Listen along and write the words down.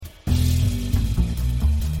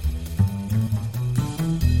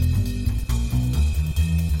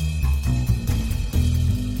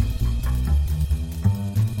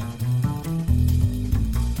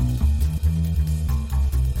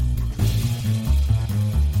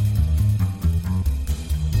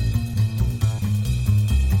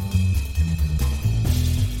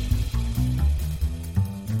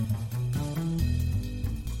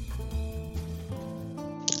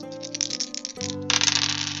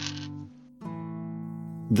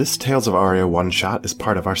This Tales of Aria one-shot is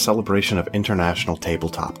part of our celebration of International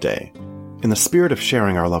Tabletop Day. In the spirit of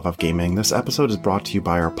sharing our love of gaming, this episode is brought to you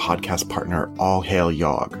by our podcast partner, All Hail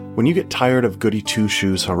Yogg. When you get tired of goody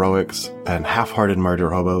two-shoes heroics and half-hearted murder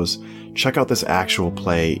hobos, check out this actual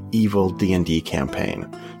play, evil D&D campaign,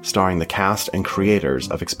 starring the cast and creators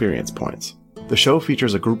of Experience Points. The show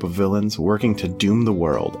features a group of villains working to doom the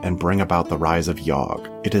world and bring about the rise of Yogg.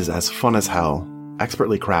 It is as fun as hell,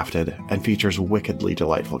 expertly crafted, and features wickedly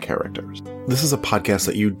delightful characters. This is a podcast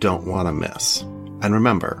that you don't want to miss. And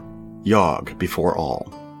remember, Yogg before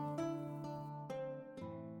all.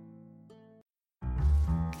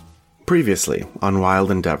 Previously on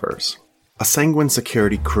Wild Endeavors, a Sanguine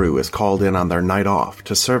security crew is called in on their night off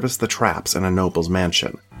to service the traps in a noble's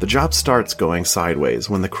mansion. The job starts going sideways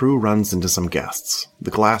when the crew runs into some guests,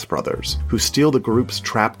 the Glass Brothers, who steal the group's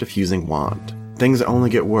trap-diffusing wand. Things only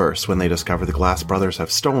get worse when they discover the Glass Brothers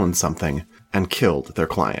have stolen something and killed their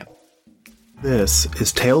client. This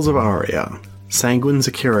is Tales of Aria, Sanguine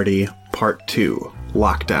Security Part 2,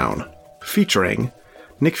 Lockdown, featuring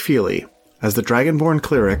Nick Feely as the Dragonborn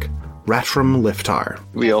cleric Ratram Liftar.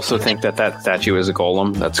 We also think that statue is a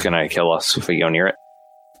golem that's going to kill us if we go near it.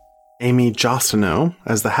 Amy Jostino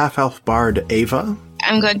as the half-elf bard Ava.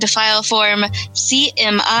 I'm going to file form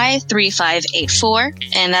CMI 3584,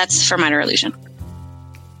 and that's for minor illusion.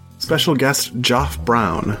 Special guest Joff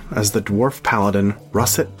Brown as the dwarf paladin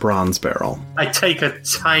Russet Bronzebarrel. I take a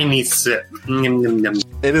tiny sip.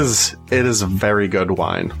 It is a very good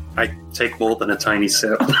wine. I take more than a tiny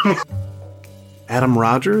sip. Adam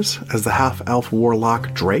Rogers as the half-elf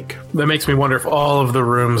warlock Drake. That makes me wonder if all of the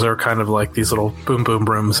rooms are kind of like these little boom boom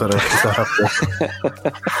rooms that are set up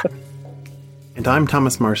there. And I'm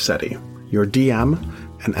Thomas Marsetti, your DM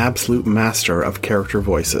and absolute master of character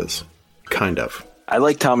voices. Kind of. I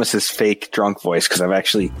like Thomas's fake drunk voice because I've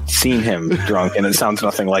actually seen him drunk and it sounds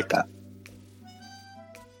nothing like that.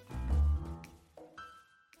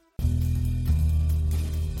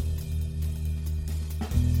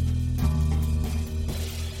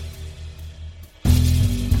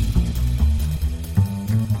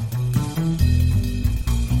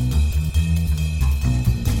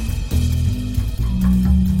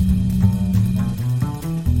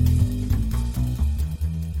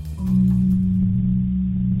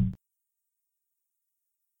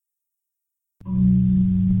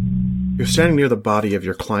 You're standing near the body of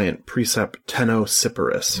your client, Precept Tenno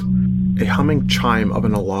Cyparis. A humming chime of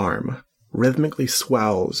an alarm rhythmically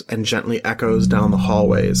swells and gently echoes down the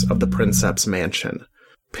hallways of the Princep's mansion.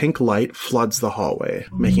 Pink light floods the hallway,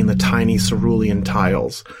 making the tiny cerulean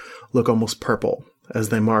tiles look almost purple as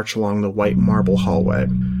they march along the white marble hallway.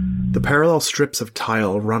 The parallel strips of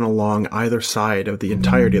tile run along either side of the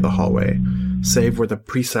entirety of the hallway, save where the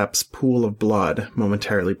Precept's pool of blood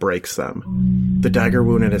momentarily breaks them. The dagger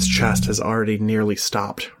wound in his chest has already nearly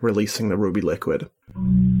stopped, releasing the ruby liquid.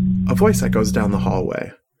 A voice echoes down the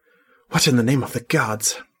hallway. What in the name of the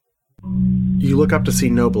gods? You look up to see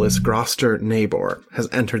Nobilis Groster Nabor has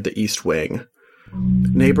entered the east wing.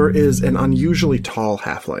 Nabor is an unusually tall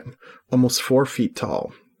halfling, almost 4 feet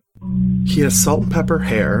tall. He has salt and pepper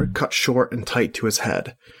hair, cut short and tight to his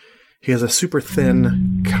head. He has a super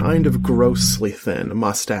thin, kind of grossly thin,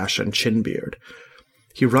 mustache and chin beard.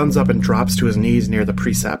 He runs up and drops to his knees near the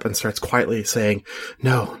Precept and starts quietly saying,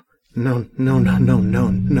 No. Oh,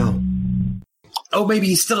 maybe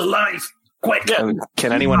he's still alive. Quick!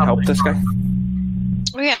 Can anyone help this guy?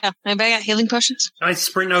 Oh yeah, anybody got healing potions? I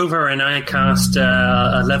sprint over and I cast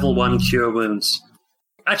a level 1 Cure Wounds.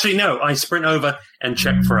 Actually, no, I sprint over and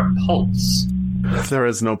check for a pulse. There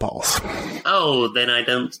is no pulse. Oh, then I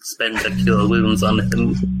don't spend the Cure Wounds on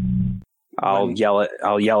him. I'll yell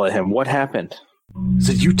at him. What happened?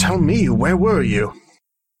 So you tell me, where were you?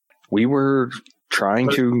 We were trying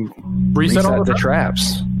to Reset all the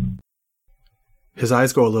traps. His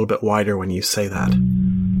eyes go a little bit wider when you say that.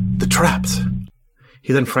 The traps!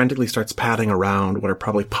 He then frantically starts patting around what are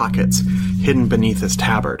probably pockets hidden beneath his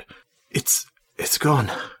tabard. It's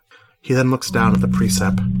gone. He then looks down at the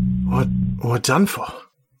Precept. What done for?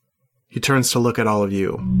 He turns to look at all of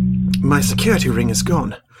you. My security ring is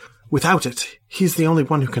gone. Without it, he's the only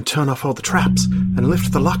one who can turn off all the traps and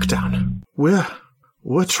lift the lockdown. We're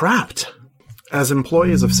trapped. As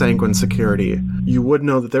employees of Sanguine Security, you would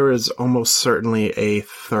know that there is almost certainly a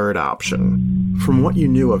third option. From what you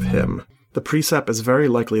knew of him, the Precept is very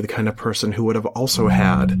likely the kind of person who would have also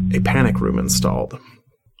had a panic room installed.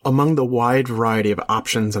 Among the wide variety of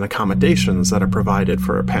options and accommodations that are provided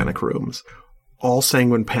for panic rooms, all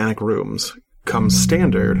Sanguine panic rooms come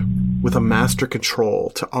standard with a master control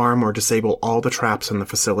to arm or disable all the traps in the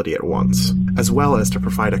facility at once, as well as to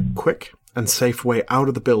provide a quick and safe way out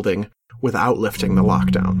of the building without lifting the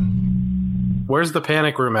lockdown. Where's the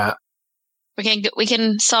panic room at? We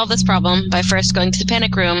can solve this problem by first going to the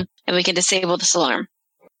panic room, and we can disable this alarm.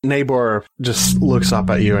 Nabor just looks up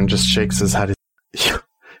at you and just shakes his head.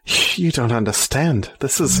 You don't understand.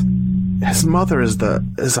 His mother is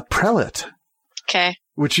a prelate. Okay.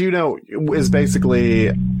 Which, is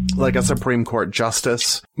basically like a Supreme Court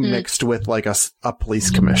justice mixed with like a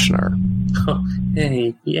police commissioner. Oh,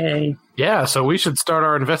 hey, yay. Yeah, so we should start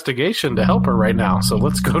our investigation to help her right now. So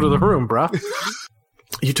let's go to the room, bruh.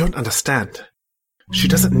 You don't understand. She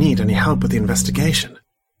doesn't need any help with the investigation.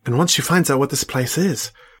 And once she finds out what this place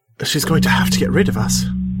is, she's going to have to get rid of us.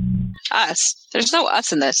 Us? There's no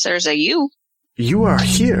us in this. There's a you. You are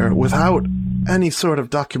here without any sort of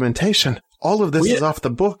documentation. All of this is off the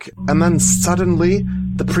book, and then suddenly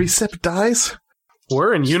the precept dies?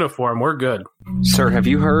 We're in uniform. We're good. Sir, have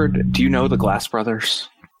you heard? Do you know the Glass Brothers?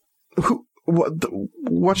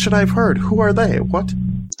 What should I have heard? Who are they? What?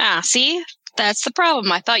 See? That's the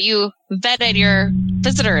problem. I thought you vetted your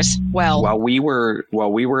visitors well. While we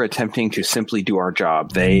were attempting to simply do our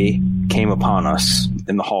job, they came upon us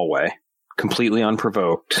in the hallway, completely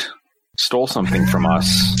unprovoked, stole something from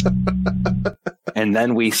us, and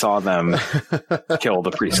then we saw them kill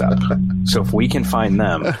the precept. So if we can find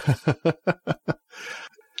them...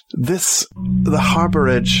 The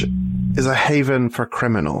harborage is a haven for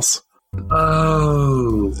criminals.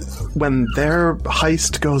 Oh. When their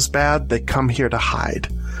heist goes bad, they come here to hide.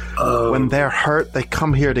 Oh. When they're hurt, they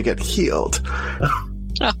come here to get healed.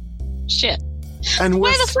 Oh, shit. And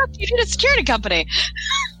why the fuck do you need a security company?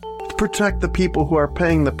 To protect the people who are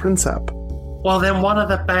paying the princeps. Well, then one of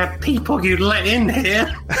the bad people you let in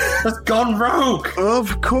here has gone rogue.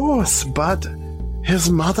 Of course, but his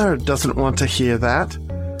mother doesn't want to hear that.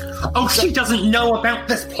 Oh, she doesn't know about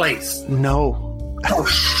this place. No.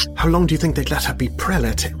 How long do you think they'd let her be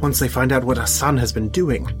prelate once they find out what her son has been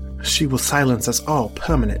doing? She will silence us all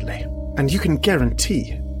permanently. And you can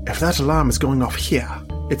guarantee, if that alarm is going off here,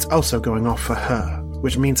 it's also going off for her,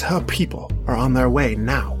 which means her people are on their way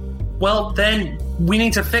now. Well, then we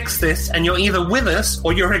need to fix this, and you're either with us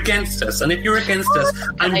or you're against us. And if you're against us,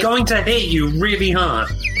 I'm going to hit you really hard.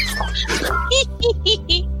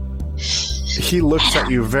 He looks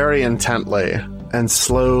at you very intently and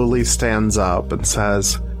slowly stands up and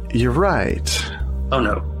says, "You're right. Oh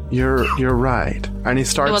no. You're right." And he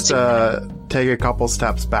starts to take a couple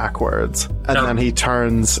steps backwards, and then he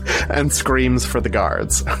turns and screams for the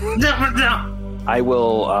guards. No. I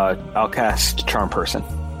will, I'll cast Charm Person.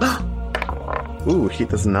 Ooh, he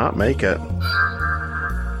does not make it.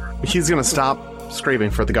 He's gonna stop screaming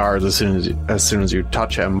for the guards as soon as you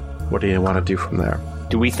touch him. What do you want to do from there?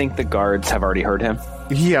 Do we think the guards have already heard him?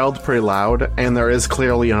 He yelled pretty loud, and there is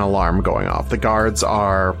clearly an alarm going off. The guards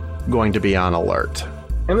are going to be on alert.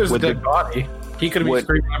 And there's a dead body. He could be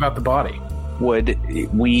screaming about the body. Would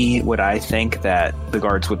I think that the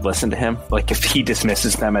guards would listen to him? Like, if he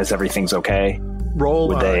dismisses them as everything's okay?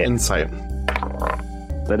 Roll insight.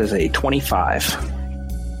 That is a 25.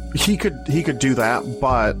 He could do that,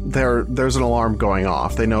 but there's an alarm going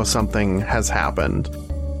off. They know something has happened.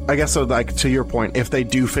 I guess so, like, to your point, if they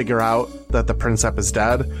do figure out that the princeps is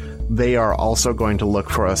dead, they are also going to look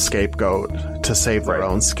for a scapegoat to save their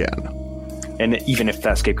own skin. And even if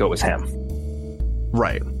that scapegoat was him?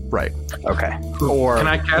 Right. Okay. Or can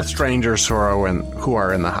I cast strangers who are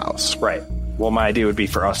in the house. Right. Well, my idea would be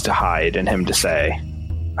for us to hide and him to say,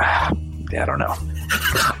 I don't know.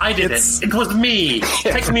 I did it. It was me.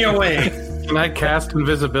 Take me away. Can I cast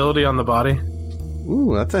invisibility on the body?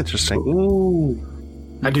 Ooh, that's interesting. Ooh.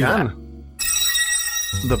 I do that.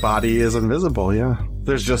 The body is invisible, yeah.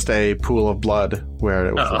 There's just a pool of blood where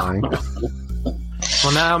it was lying.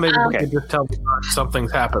 Well, now maybe we can just tell them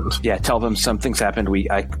something's happened. Yeah, tell them something's happened.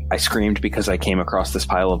 I screamed because I came across this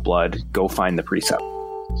pile of blood. Go find the precept.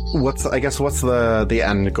 What's the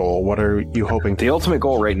end goal? What are you hoping to? The ultimate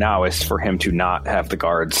goal right now is for him to not have the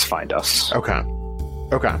guards find us. Okay.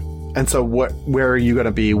 And so where are you going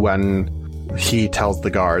to be when he tells the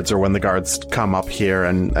guards, or when the guards come up here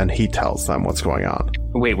and he tells them what's going on?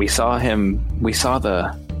 Wait, we saw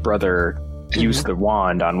the brother use the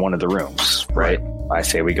wand on one of the rooms, right? I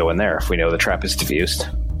say we go in there if we know the trap is diffused.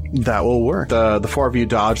 That will work. The four of you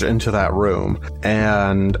dodge into that room,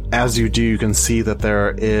 and as you do, you can see that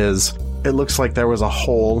it looks like there was a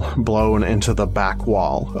hole blown into the back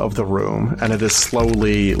wall of the room, and it is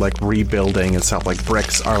slowly like rebuilding itself. Like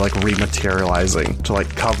bricks are like rematerializing to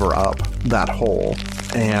like cover up that hole.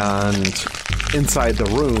 And inside the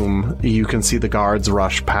room, you can see the guards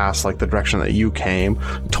rush past like the direction that you came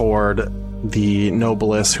toward the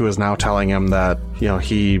noblesse, who is now telling him that,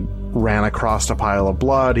 he ran across a pile of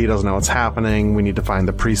blood. He doesn't know what's happening. We need to find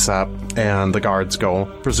the precept. And the guards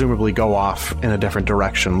presumably go off in a different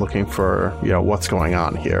direction looking for, what's going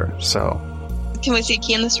on here. So, can we see a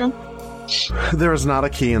key in this room? There is not a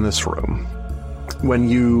key in this room. When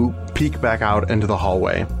you peek back out into the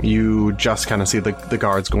hallway, you just kind of see the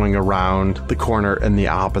guards going around the corner in the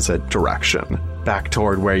opposite direction, back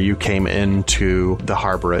toward where you came into the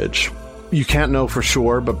harborage. You can't know for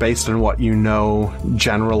sure, but based on what you know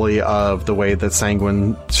generally of the way that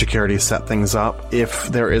Sanguine Security set things up, if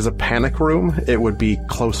there is a panic room, it would be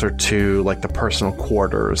closer to like the personal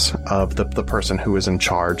quarters of the person who is in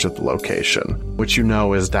charge of the location, which you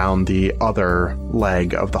know is down the other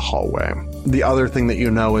leg of the hallway. The other thing that you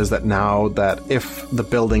know is that now that if the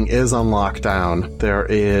building is on lockdown, there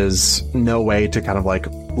is no way to kind of like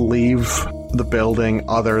leave the building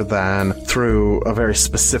other than through a very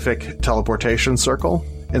specific teleportation circle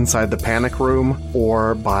inside the panic room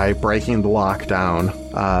or by breaking the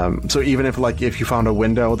lockdown. So even if you found a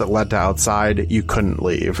window that led to outside, you couldn't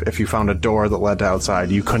leave. If you found a door that led to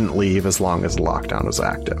outside, you couldn't leave as long as the lockdown was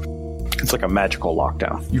active. It's like a magical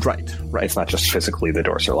lockdown. Right. It's not just physically the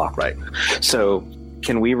doors are locked. Right. So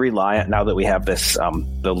can we rely, now that we have this,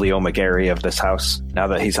 the Leo McGarry of this house, now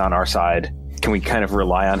that he's on our side, can we kind of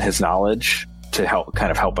rely on his knowledge to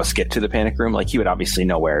help us get to the panic room? Like, he would obviously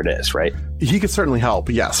know where it is, right? He could certainly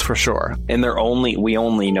help, yes, for sure. And we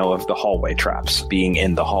only know of the hallway traps being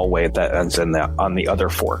in the hallway that ends on the other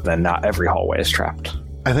fork. Then not every hallway is trapped.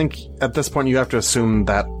 I think at this point you have to assume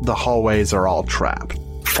that the hallways are all trapped.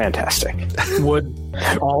 Fantastic. Would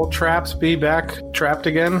all traps be back trapped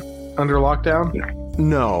again under lockdown?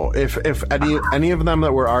 No, if any of them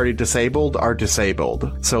that were already disabled are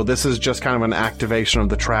disabled. So this is just kind of an activation of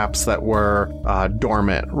the traps that were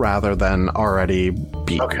dormant rather than already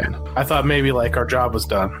beaten. Okay. I thought maybe like our job was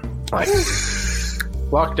done. Like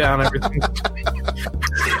lockdown, everything.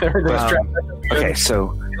 Everything's trapped. Okay,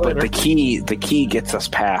 so but the key gets us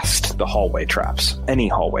past the hallway traps. Any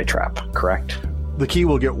hallway trap, correct? The key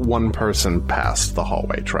will get one person past the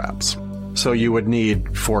hallway traps. So you would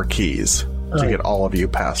need 4 keys to get all of you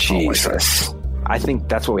past hallway traps. I think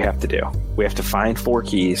that's what we have to do. We have to find 4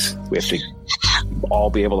 keys. We have to all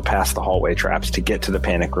be able to pass the hallway traps to get to the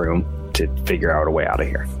panic room to figure out a way out of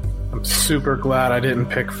here. I'm super glad I didn't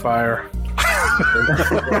pick fire. Can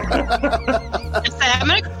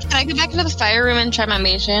I go back into the fire room and try my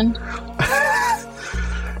mage hand?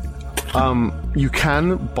 You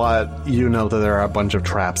can, but you know that there are a bunch of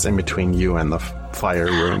traps in between you and the fire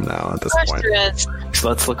room now at this point. So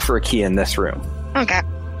let's look for a key in this room. Okay.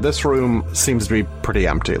 This room seems to be pretty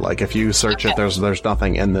empty. Like, if you search it, there's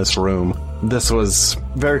nothing in this room. This was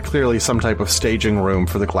very clearly some type of staging room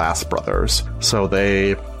for the Glass Brothers, so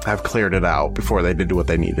they have cleared it out before they did what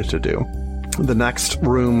they needed to do. The next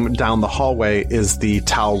room down the hallway is the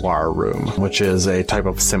Talwar room, which is a type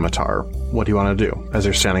of scimitar. What do you want to do as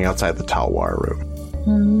you're standing outside the Talwar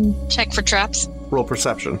room? Check for traps. Roll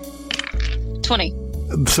perception. 20.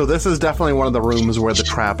 So this is definitely one of the rooms where the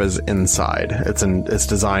trap is inside. It's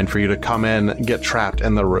designed for you to come in, get trapped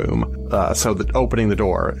in the room, so that opening the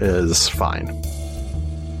door is fine.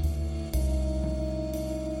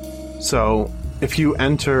 So if you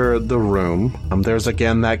enter the room, there's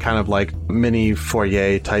again that kind of like mini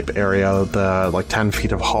foyer type area, the like 10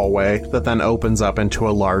 feet of hallway that then opens up into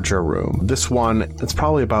a larger room. This one, it's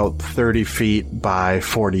probably about 30 feet by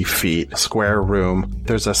 40 feet, square room.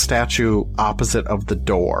 There's a statue opposite of the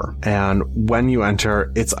door, and when you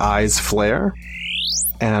enter, its eyes flare,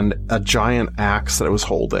 and a giant axe that it was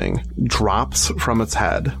holding drops from its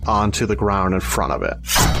head onto the ground in front of it.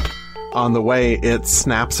 On the way, it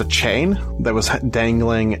snaps a chain that was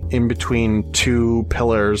dangling in between 2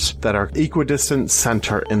 pillars that are equidistant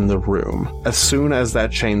center in the room. As soon as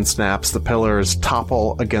that chain snaps, the pillars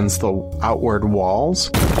topple against the outward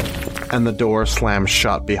walls, and the door slams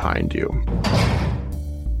shut behind you.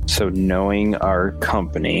 So knowing our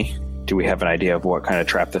company, do we have an idea of what kind of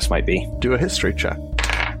trap this might be? Do a history check.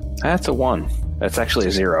 That's a 1. That's actually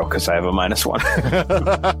a 0 because I have a -1.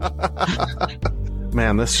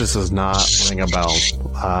 Man, this just does not ring a bell.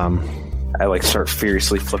 I start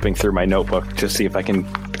furiously flipping through my notebook to see if I can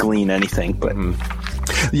glean anything, but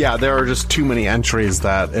yeah, there are just too many entries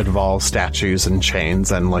that involve statues and chains,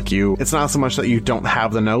 and it's not so much that you don't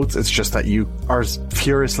have the notes, it's just that you are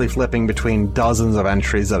furiously flipping between dozens of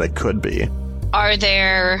entries that it could be. Are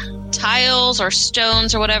there tiles or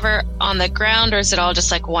stones or whatever on the ground, or is it all just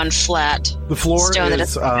like one flat? The floor stone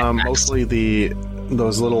is mostly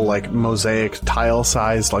those little mosaic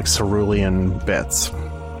tile-sized cerulean bits.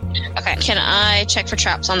 Okay, can I check for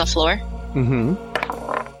traps on the floor? Mm-hmm.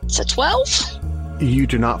 It's a 12. You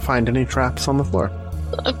do not find any traps on the floor.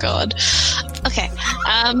 Oh, God. Okay.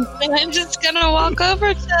 Then I'm just going to walk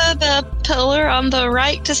over to the pillar on the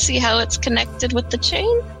right to see how it's connected with the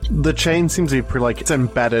chain. The chain seems to be like it's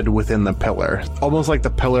embedded within the pillar. Almost like the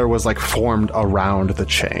pillar was like formed around the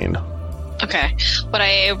chain. Okay. Would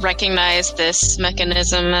I recognize this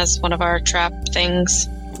mechanism as one of our trap things?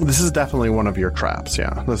 This is definitely one of your traps,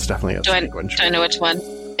 yeah. This is definitely a sanguine Do I know which one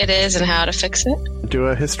it is and how to fix it? Do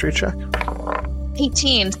a history check.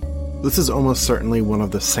 18. This is almost certainly one of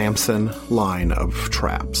the Samson line of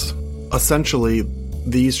traps. Essentially,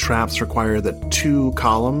 these traps require that 2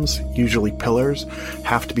 columns, usually pillars,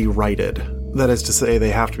 have to be righted. That is to say, they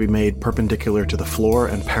have to be made perpendicular to the floor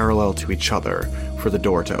and parallel to each other for the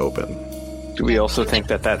door to open. Do we also think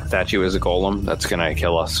that statue is a golem that's going to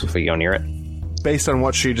kill us if we go near it? Based on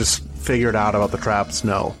what she just figured out about the traps,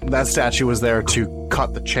 no. That statue was there to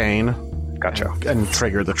cut the chain. Gotcha. And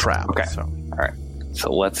trigger the trap. Okay. So. All right.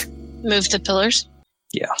 So let's... Move the pillars?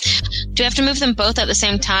 Yeah. Do we have to move them both at the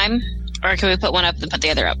same time? Or can we put one up and put the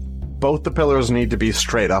other up? Both the pillars need to be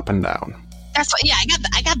straight up and down. That's what, yeah, I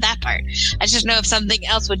got that part. I just know if something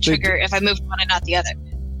else would trigger if I moved one and not the other.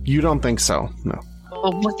 You don't think so, no.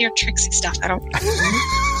 Well, with your tricksy stuff, I don't... I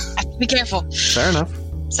have to be careful. Fair enough.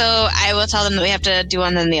 So I will tell them that we have to do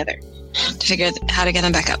one then the other to figure how to get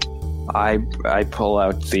them back up. I pull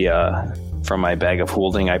out the... from my bag of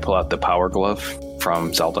holding, I pull out the power glove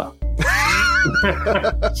from Zelda.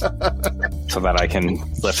 So that I can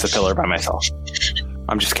lift the pillar by myself.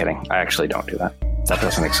 I'm just kidding. I actually don't do that. That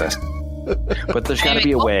doesn't exist. But there's got to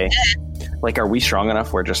be a way. Like, are we strong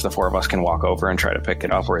enough where just the 4 of us can walk over and try to pick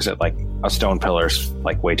it up? Or is it like a stone pillar's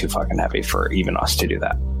like way too fucking heavy for even us to do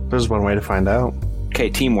that? There's one way to find out. Okay,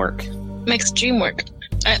 teamwork. Makes dream work.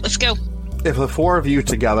 All right, let's go. If the 4 of you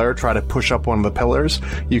together try to push up one of the pillars,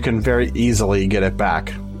 you can very easily get it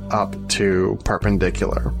back up to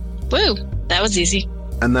perpendicular. Woo! That was easy.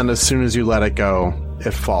 And then as soon as you let it go,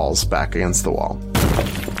 it falls back against the wall.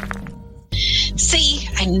 See,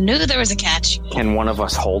 I knew there was a catch. Can one of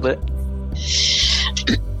us hold it?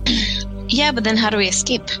 Yeah, but then how do we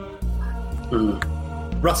escape?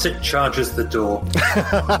 Russet charges the door.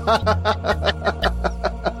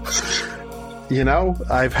 You know,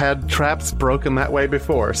 I've had traps broken that way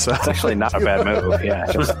before, so... It's actually not a bad move,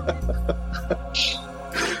 yeah.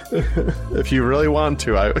 If you really want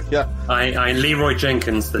to, I Leroy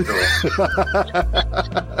Jenkins the door.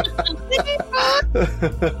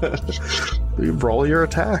 You roll your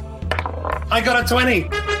attack. I got a 20!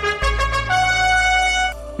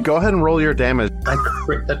 Go ahead and roll your damage. I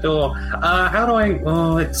crit the door. How do I...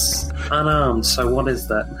 Oh, it's unarmed, so what is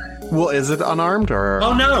that? Well, is it unarmed, or...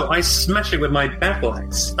 Oh, no! I smash it with my battle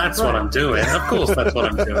axe. That's what I'm doing. Of course that's what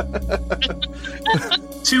I'm doing.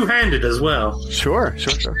 Two-handed as well. Sure.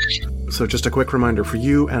 So just a quick reminder for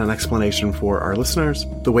you and an explanation for our listeners.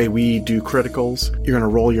 The way we do criticals, you're going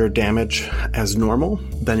to roll your damage as normal.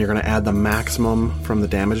 Then you're going to add the maximum from the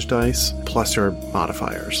damage dice, plus your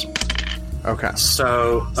modifiers. Okay.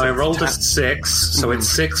 So I rolled a 6, so it's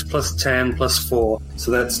 6 plus 10 plus 4. So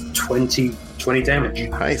that's 20 damage.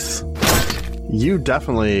 Nice. You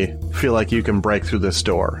definitely feel like you can break through this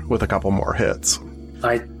door with a couple more hits.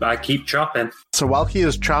 I keep chopping. So while he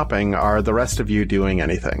is chopping, are the rest of you doing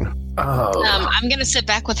anything? Oh. I'm going to sit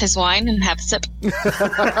back with his wine and have a sip.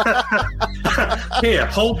 Here,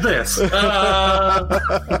 hold this. All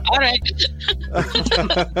right. I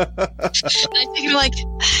think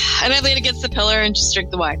and I lean against the pillar and just drink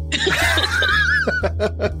the wine.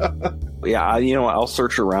 Yeah, I'll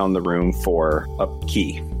search around the room for a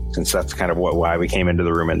key, since that's kind of why we came into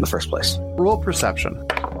the room in the first place. Roll perception.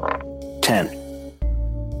 10.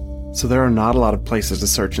 So there are not a lot of places to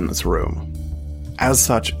search in this room. As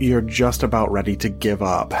such, you're just about ready to give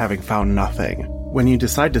up, having found nothing, when you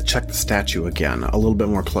decide to check the statue again a little bit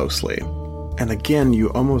more closely. And again, you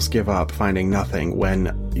almost give up finding nothing when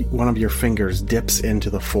one of your fingers dips into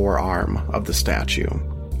the forearm of the statue.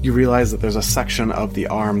 You realize that there's a section of the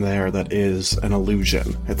arm there that is an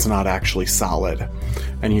illusion. It's not actually solid.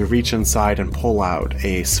 And you reach inside and pull out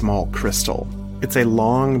a small crystal. It's a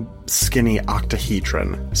long, skinny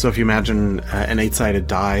octahedron. So if you imagine an 8-sided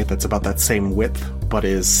die that's about that same width, but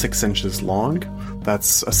is 6 inches long,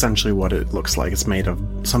 that's essentially what it looks like. It's made of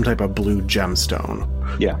some type of blue gemstone.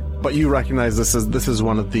 Yeah. But you recognize this is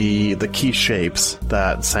one of the key shapes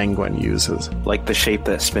that Sanguine uses. Like the shape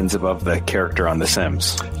that spins above the character on The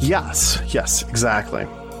Sims. Yes, exactly.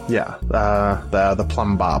 Yeah, the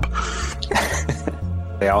plumb bob.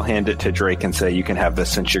 I'll hand it to Drake and say, you can have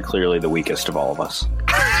this since you're clearly the weakest of all of us.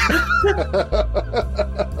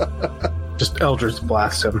 Just Eldritch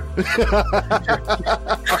Blast him.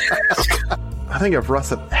 I think if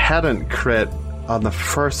Russet hadn't crit on the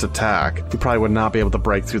first attack, he probably would not be able to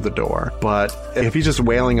break through the door. But if he's just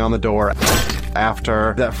wailing on the door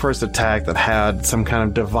after that first attack that had some kind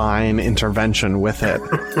of divine intervention with it,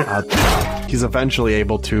 he's eventually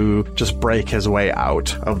able to just break his way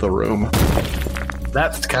out of the room.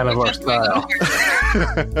 That's kind of our style.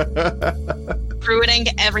 Ruining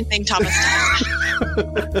everything Thomas does.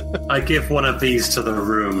 I give one of these to the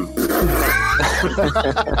room.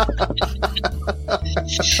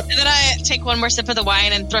 And then I take one more sip of the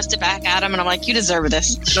wine and thrust it back at him, and I'm like, you deserve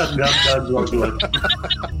this.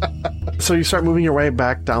 So you start moving your way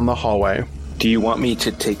back down the hallway. Do you want me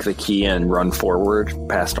to take the key and run forward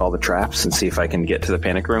past all the traps and see if I can get to the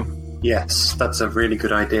panic room? Yes, that's a really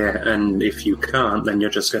good idea. And if you can't, then you're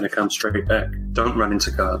just going to come straight back. Don't run into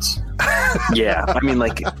guards. Yeah, I mean,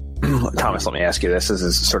 like, Thomas, let me ask you this. This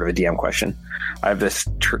is sort of a DM question. I have this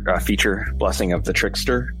feature, Blessing of the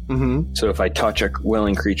Trickster. Mm-hmm. So if I touch a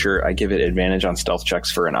willing creature, I give it advantage on stealth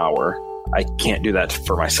checks for an hour. I can't do that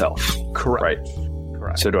for myself. Correct. Right?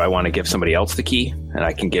 Correct. So do I want to give somebody else the key? And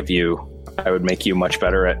I would make you much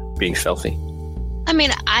better at being stealthy. I mean,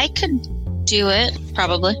 I could do it,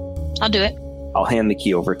 probably. I'll do it. I'll hand the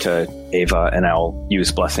key over to Ava, and I'll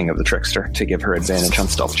use Blessing of the Trickster to give her advantage on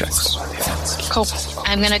stealth checks. Cool.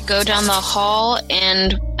 I'm going to go down the hall,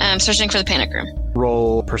 and I'm searching for the panic room.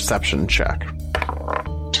 Roll perception check.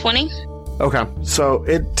 20? Okay, so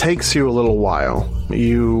it takes you a little while.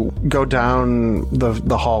 You go down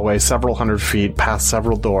the hallway several hundred feet, past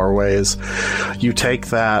several doorways. You take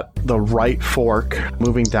the right fork,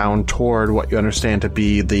 moving down toward what you understand to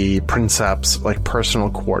be the Princeps' personal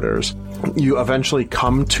quarters. You eventually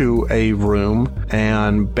come to a room,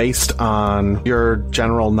 and based on your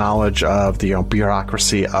general knowledge of the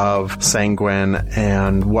bureaucracy of Sanguine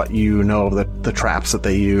and what you know of the traps that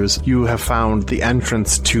they use, you have found the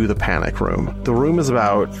entrance to the panic room. The room is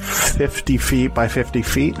about 50 feet by 50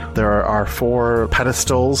 feet. There are 4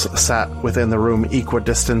 pedestals set within the room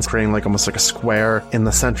equidistant, creating almost like a square. In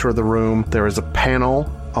the center of the room, there is a panel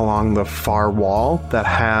along the far wall that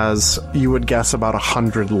has, you would guess, about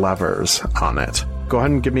 100 levers on it. Go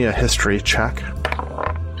ahead and give me a history check.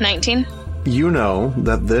 19. You know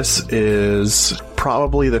that this is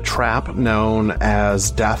probably the trap known as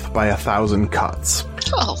Death by 1,000 Cuts.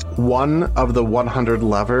 Oh. One of the 100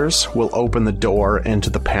 levers will open the door into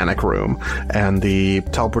the panic room and the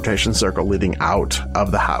teleportation circle leading out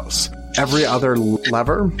of the house. Every other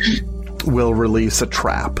lever will release a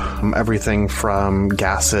trap. Everything from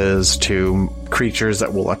gases to creatures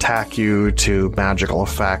that will attack you to magical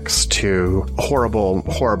effects to horrible,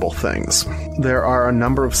 horrible things. There are a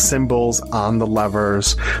number of symbols on the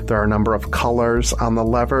levers. There are a number of colors on the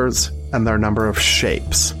levers, and there are a number of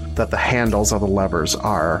shapes that the handles of the levers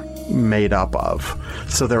are made up of.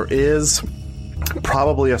 So there is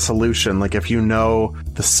probably a solution. If you know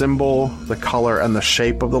the symbol, the color, and the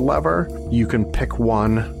shape of the lever, you can pick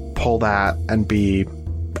one, pull that, and be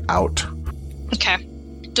out. Okay.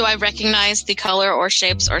 Do I recognize the color or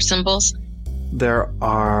shapes or symbols? There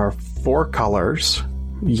are 4 colors: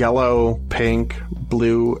 yellow, pink,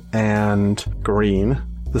 blue, and green.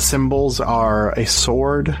 The symbols are a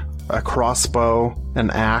sword, a crossbow,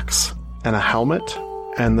 an axe, and a helmet.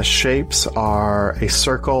 And the shapes are a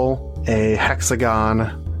circle, a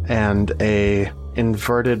hexagon, and a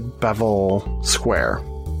inverted bevel square.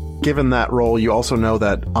 Given that roll, you also know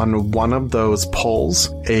that on one of those pulls,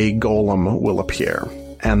 a golem will appear.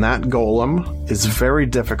 And that golem is very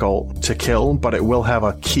difficult to kill, but it will have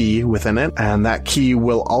a key within it, and that key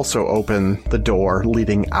will also open the door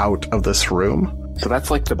leading out of this room. So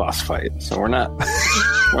that's like the boss fight. So we're not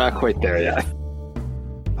quite there yet.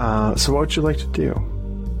 So what would you like to do?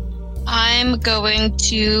 I'm going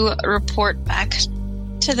to report back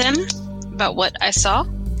to them about what I saw.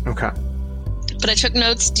 Okay. But I took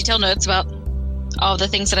notes, detailed notes about all the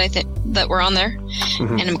things that I think that were on there,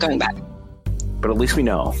 and I'm going back. But at least we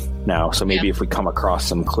know now, so maybe if we come across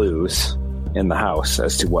some clues in the house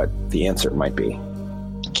as to what the answer might be.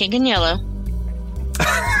 King in yellow.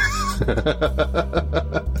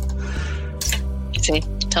 See,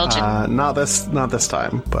 told you. Not this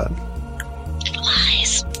time, but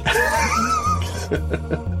Lies.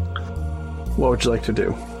 what would you like to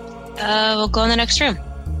do? We'll go in the next room.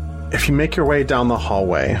 If you make your way down the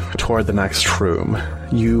hallway toward the next room,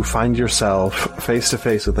 you find yourself face to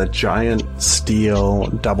face with a giant steel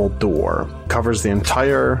double door. Covers the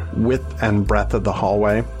entire width and breadth of the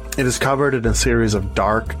hallway. It is covered in a series of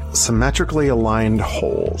dark, symmetrically aligned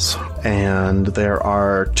holes, and there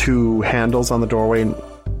are 2 handles on the doorway.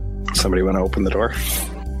 Somebody want to open the door?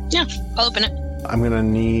 Yeah, I'll open it. I'm going to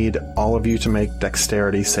need all of you to make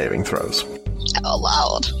dexterity saving throws. How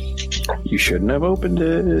loud. You shouldn't have opened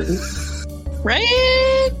it.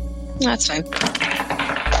 Right? That's fine.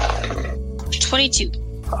 22.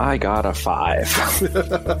 I got a 5.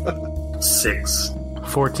 6.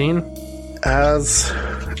 14. As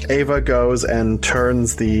Ava goes and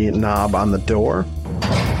turns the knob on the door,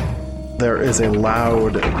 there is a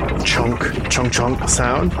loud chunk, chunk, chunk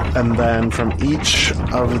sound, and then from each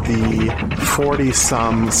of the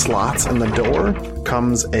 40-some slots in the door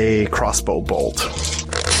comes a crossbow bolt.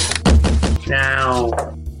 Now.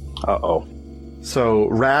 Uh-oh. So,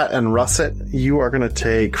 Rat and Russet, you are going to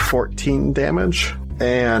take 14 damage,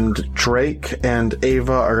 and Drake and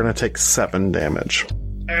Ava are going to take 7 damage.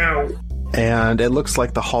 Ow. And it looks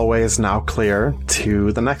like the hallway is now clear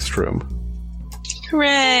to the next room.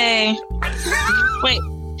 Hooray! Wait,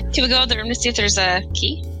 can we go in the room to see if there's a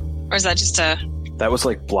key? Or is that just a... That was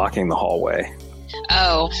like blocking the hallway.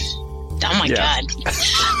 Oh my Yeah.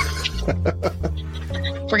 God.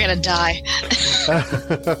 We're gonna die.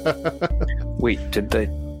 Wait, did the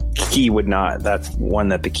key would not... That's one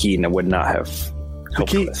that the key would not have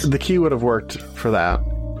helped with. The key would have worked for that,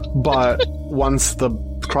 but once the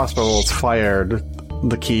crossbow bolt's fired,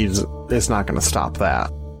 the key is not going to stop that.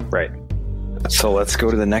 Right. So let's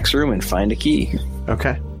go to the next room and find a key.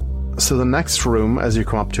 Okay. So the next room, as you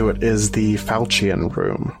come up to it, is the Faucian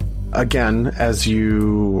room. Again, as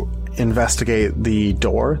you investigate the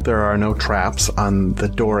door, there are no traps on the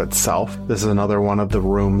door itself. This is another one of the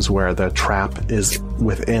rooms where the trap is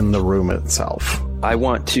within the room itself. I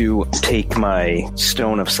want to take my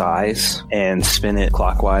stone of size and spin it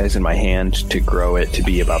clockwise in my hand to grow it to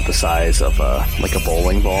be about the size of a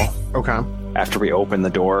bowling ball. Okay. After we open the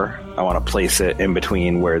door, I want to place it in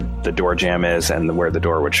between where the door jamb is and where the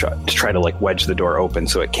door would shut to try to wedge the door open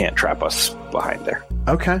so it can't trap us behind there.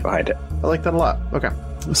 Okay. Behind it. I like that a lot. Okay.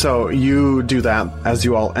 So you do that. As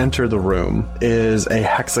you all enter the room is a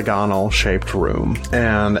hexagonal shaped room.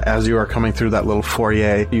 And as you are coming through that little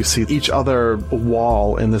foyer, you see each other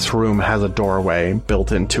wall in this room has a doorway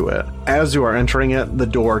built into it. As you are entering it, the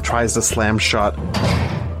door tries to slam shut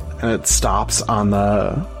and it stops on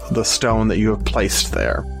the stone that you have placed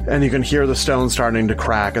there. And you can hear the stone starting to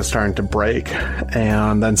crack and starting to break.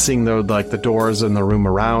 And then seeing the doors in the room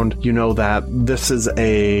around, you know that this is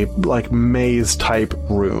a maze type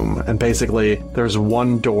room. And basically there's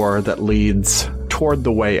one door that leads toward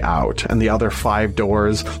the way out, and the other 5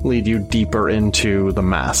 doors lead you deeper into the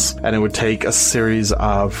mess. And it would take a series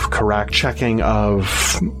of correct checking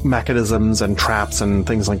of mechanisms and traps and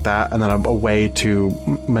things like that, and then a way to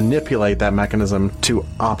manipulate that mechanism to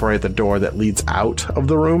operate the door that leads out of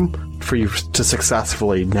the room for you to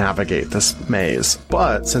successfully navigate this maze.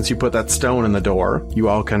 But since you put that stone in the door, you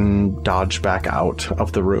all can dodge back out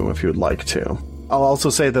of the room if you would like to. I'll also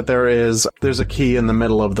say that there's a key in the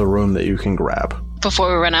middle of the room that you can grab. Before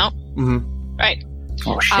we run out? Mm-hmm. Right.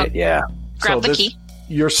 Oh, shit, yeah. Grab the key.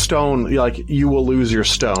 Your stone, you will lose your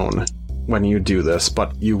stone when you do this,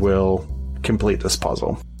 but you will complete this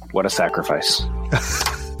puzzle. What a sacrifice.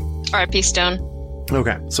 R.I.P. Stone.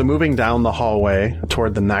 Okay, so moving down the hallway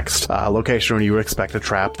toward the next location where you would expect a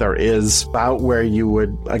trap, there is about where you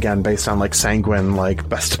would, again, based on sanguine,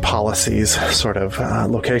 best policies sort of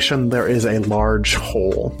location, there is a large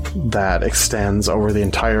hole that extends over the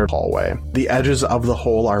entire hallway. The edges of the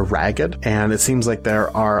hole are ragged, and it seems like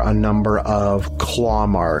there are a number of claw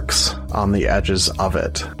marks on the edges of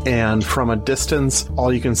it. And from a distance,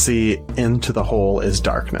 all you can see into the hole is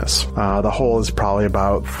darkness. The hole is probably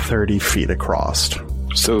about 30 feet across.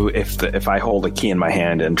 So if I hold a key in my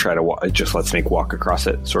hand and try to it just lets me walk across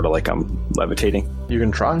it, sort of like I'm levitating. You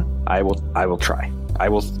can try. I will try. I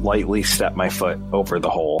will lightly step my foot over the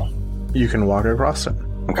hole. You can walk across it.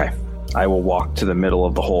 Okay. I will walk to the middle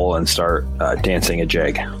of the hole and start dancing a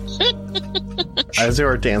jig. As you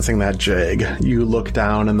are dancing that jig, you look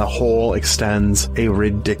down and the hole extends a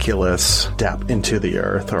ridiculous depth into the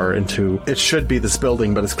earth, or into, it should be this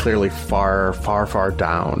building, but it's clearly far, far, far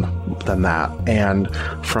down than that. And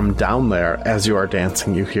from down there, as you are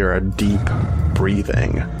dancing, you hear a deep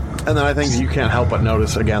breathing. And then I think you can't help but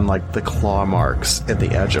notice again, the claw marks at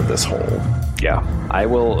the edge of this hole. Yeah. I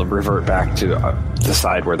will revert back to the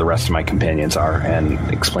side where the rest of my companions are and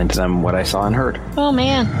explain to them what I saw and heard. Oh,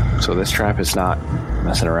 man. So this trap is not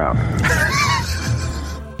messing around.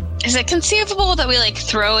 Is it conceivable that we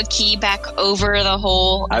throw a key back over the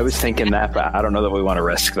hole? I was thinking that, but I don't know that we want to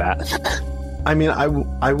risk that. I mean, I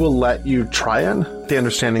will let you try it. The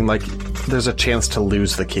understanding, there's a chance to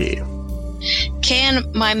lose the key.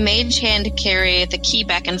 Can my mage hand carry the key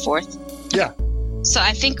back and forth? Yeah. So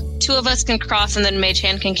I think 2 of us can cross and then mage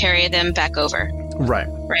hand can carry them back over. Right.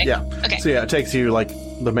 Right? Yeah. Okay. So yeah, it takes you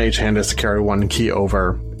the mage hand is to carry one key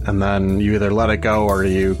over, and then you either let it go or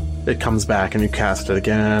it comes back and you cast it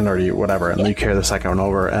again, or you whatever, and then you carry the second one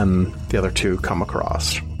over, and the other two come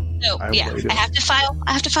across. No, I have to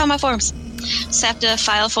file my forms. So I have to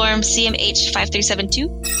file form CMH 5372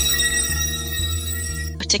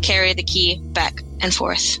 to carry the key back and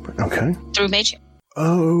forth. Okay. Through mage.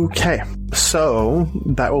 Okay, so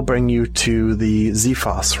that will bring you to the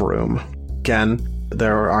Zephos room. Again,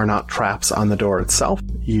 there are not traps on the door itself.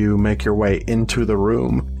 You make your way into the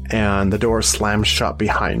room, and the door slams shut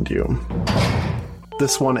behind you.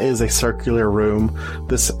 This one is a circular room.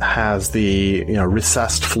 This has the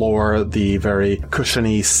recessed floor, the very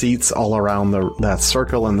cushiony seats all around that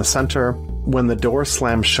circle in the center. When the door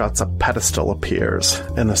slams shut, a pedestal appears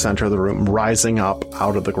in the center of the room, rising up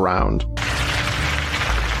out of the ground.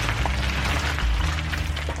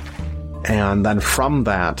 And then from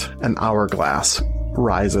that, an hourglass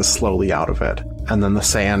rises slowly out of it. And then the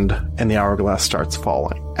sand in the hourglass starts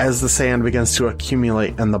falling. As the sand begins to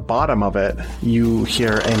accumulate in the bottom of it, you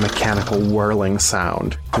hear a mechanical whirling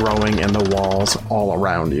sound growing in the walls all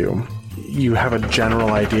around you. You have a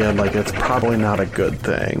general idea, it's probably not a good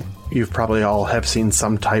thing. You've probably all have seen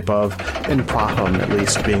some type of, in Prahum at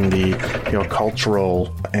least, being the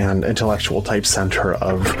cultural and intellectual type center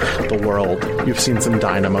of the world. You've seen some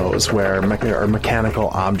dynamos where mechanical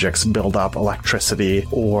objects build up electricity,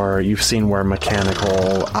 or you've seen where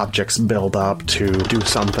mechanical objects build up to do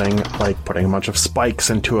something like putting a bunch of spikes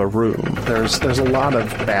into a room. There's a lot of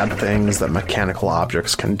bad things that mechanical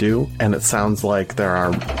objects can do, and it sounds like there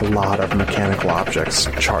are a lot of mechanical objects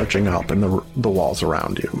charging up in the walls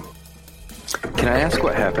around you. Can I ask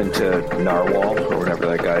what happened to Narwhal, or whatever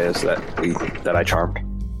that guy is that I charmed?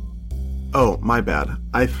 Oh, my bad.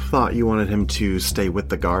 I thought you wanted him to stay with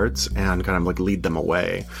the guards and kind of lead them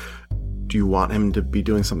away. Do you want him to be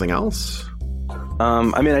doing something else?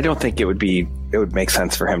 I don't think it would make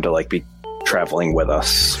sense for him to be traveling with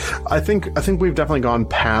us. I think we've definitely gone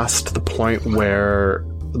past the point where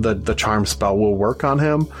the charm spell will work on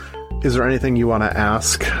him. Is there anything you want to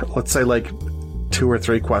ask? Let's say 2 or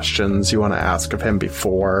 3 questions you want to ask of him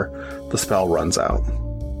before the spell runs out.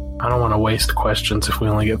 I don't want to waste questions if we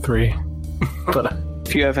only get 3. But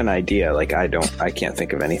if you have an idea, I can't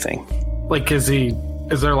think of anything.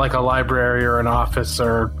 Is there a library or an office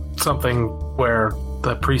or something where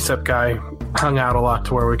the precept guy hung out a lot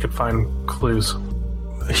to where we could find clues?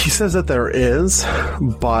 He says that there is,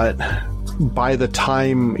 but by the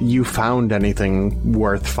time you found anything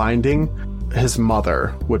worth finding, his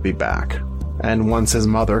mother would be back. And once his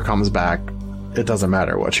mother comes back, it doesn't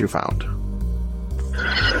matter what you found.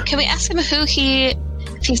 Can we ask him if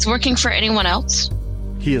he's working for anyone else?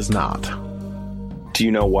 He is not. Do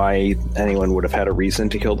you know why anyone would have had a reason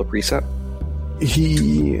to kill the precept?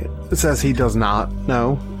 He says he does not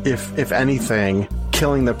know. If anything,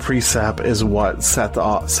 killing the precept is what set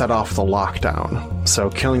off the lockdown.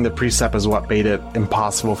 So killing the precept is what made it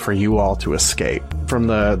impossible for you all to escape. From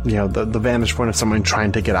the vantage point of someone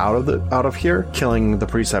trying to get out of here, killing the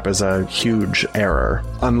precept is a huge error.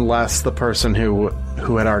 Unless the person who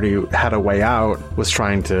had already had a way out was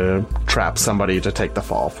trying to trap somebody to take the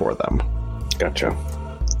fall for them. Gotcha.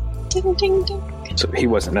 Ding, ding, ding. So he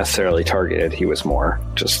wasn't necessarily targeted. He was more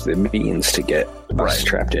just the means to get us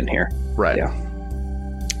trapped in here. Right. Yeah.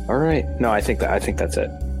 All right. No, I think that's it.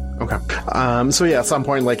 Okay. So yeah, at some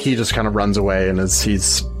point, he just kind of runs away, and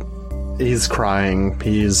he's crying.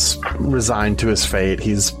 He's resigned to his fate.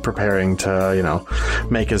 He's preparing to,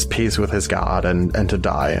 make his peace with his god and to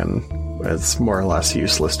die, and it's more or less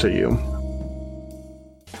useless to you.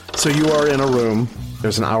 So you are in a room.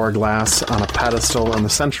 There's an hourglass on a pedestal in the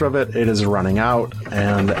center of it. It is running out,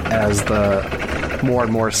 and as the more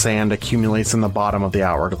and more sand accumulates in the bottom of the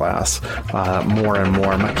hourglass, more and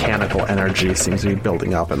more mechanical energy seems to be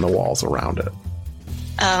building up in the walls around it.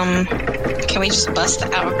 Can we just bust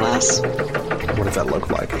the hourglass? What does that look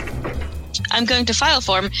like? I'm going to file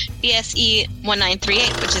form BSE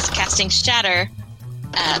 1938, which is casting Shatter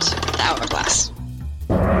at the hourglass.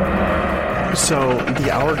 So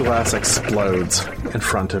the hourglass explodes in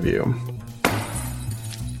front of you.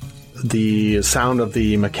 The sound of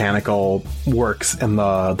the mechanical works in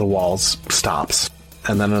the walls stops,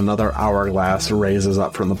 and then another hourglass raises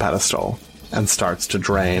up from the pedestal and starts to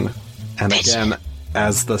drain. And again,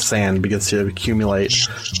 as the sand begins to accumulate,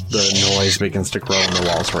 the noise begins to grow in the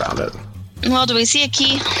walls around it. Well, do we see a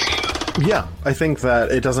key? Yeah, I think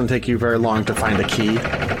that it doesn't take you very long to find a key,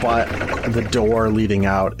 but the door leading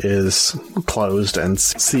out is closed and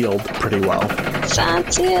sealed pretty well.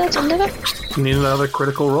 Signed, sealed, delivered. Need another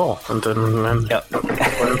critical roll. And then Yep.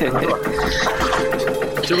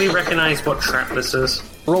 Do we recognize what trap this is?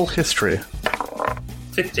 Roll history.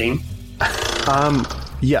 15.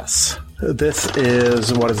 Yes. This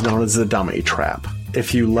is what is known as the dummy trap.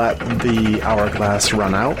 If you let the hourglass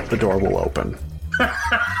run out, the door will open.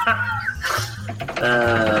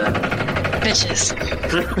 Bitches.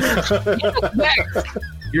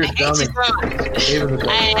 You're a dummy.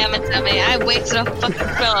 I am a dummy. I wasted a fucking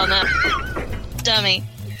spell on that dummy.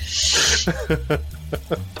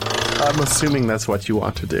 I'm assuming that's what you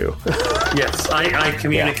want to do. Yes, I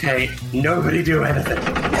communicate. Yeah. Nobody do anything.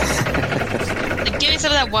 Give me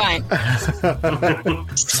some of that wine.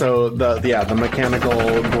 So the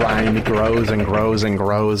mechanical grind grows and grows and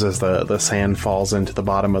grows as the sand falls into the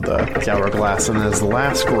bottom of the hourglass, and as the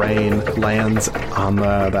last grain lands on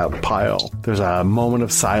that pile, there's a moment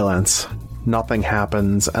of silence. Nothing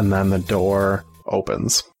happens, and then the door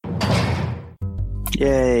opens.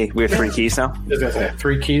 Yay! We have 3 keys now.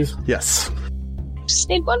 3 keys. Yes. Just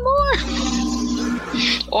need one more.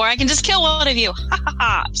 Or I can just kill one of you. Ha ha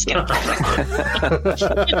ha. Just kidding.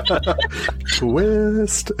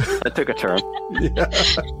 Twist. That took a turn. Yeah.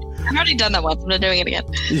 I've already done that once. I'm not doing it again.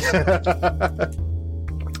 Yeah.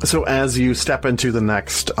 So as you step into the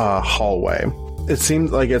next hallway, it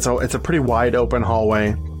seems like it's a pretty wide open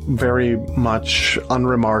hallway. Very much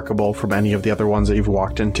unremarkable from any of the other ones that you've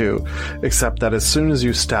walked into, except that as soon as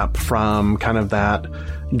you step from kind of that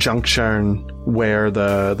junction where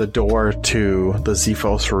the door to the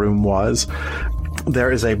Zephos room was,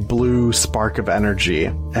 there is a blue spark of energy,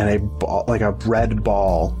 and a ball, like a red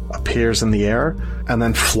ball, appears in the air and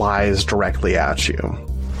then flies directly at you.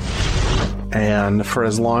 And for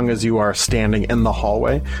as long as you are standing in the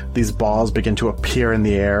hallway, these balls begin to appear in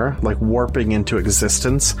the air, like warping into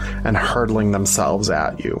existence and hurtling themselves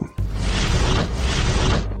at you.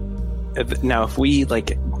 Now, if we,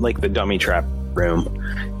 like the dummy trap room,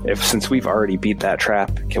 since we've already beat that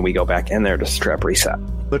trap, can we go back in there to trap reset?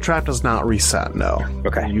 The trap does not reset, no.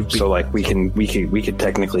 Okay, so like we could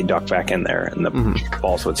technically duck back in there, and the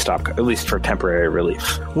balls would stop, at least for temporary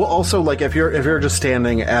relief. Well, also, like if you're just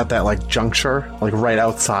standing at that like juncture, like right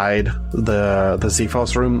outside the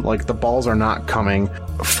Zephos room, like the balls are not coming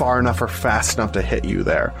far enough or fast enough to hit you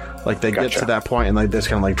there. Like they get to that point and they just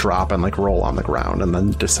kind of like drop and like roll on the ground and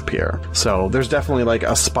then disappear. So there's definitely like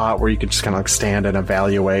a spot where you could just kind of like stand and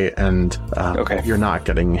evaluate, and you're not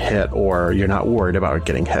getting hit, or you're not worried about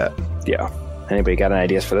getting hit. Yeah. Anybody got any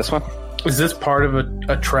ideas for this one? Is this part of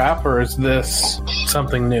a trap, or is this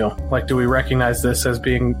something new? Like, do we recognize this as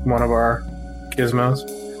being one of our gizmos?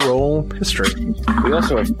 Roll history. We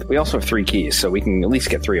also have 3 keys, so we can at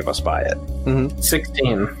least get 3 of us by it.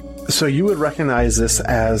 16. So you would recognize this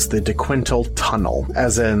as the DeQuintal Tunnel,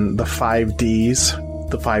 as in the 5 Ds.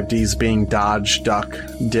 The 5 Ds being dodge, duck,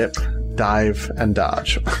 dip, dive, and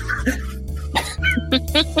dodge.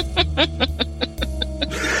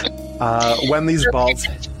 When these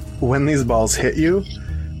balls hit you,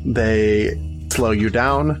 they slow you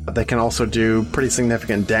down. They can also do pretty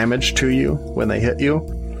significant damage to you when they hit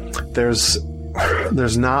you. There's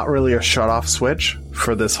not really a shut-off switch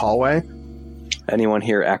for this hallway. Anyone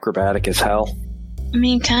here acrobatic as hell? I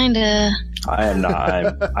mean, kinda. I am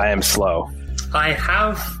not. I am slow. I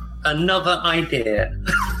have another idea.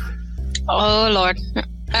 Oh, Lord.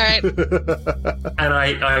 All right. And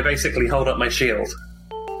I basically hold up my shield.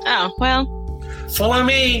 Oh, well. Follow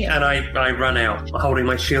me! And I run out, holding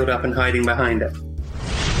my shield up and hiding behind it.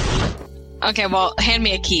 Okay, well, hand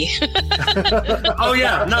me a key. Oh,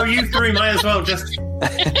 yeah. No, you 3 might as well just...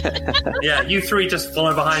 Yeah, you 3 just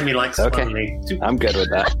follow behind me like suddenly. Okay. I'm good with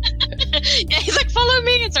that. Yeah, he's like, follow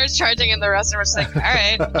me, and starts charging, and the rest of us are like, all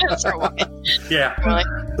right. Start walking. Yeah. Really?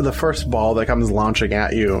 The first ball that comes launching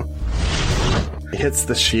at you hits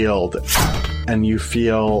the shield, and you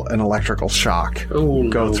feel an electrical shock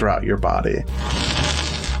go throughout your body.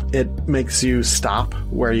 It makes you stop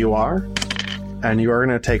where you are, and you are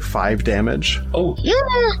going to take 5 damage. Oh.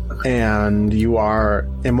 And you are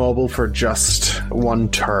immobile for just 1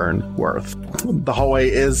 turn worth. The hallway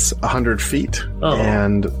is 100 feet,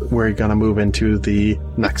 and we're going to move into the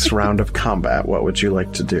next round of combat. What would you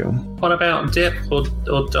like to do? What about dip or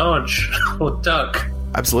dodge or duck?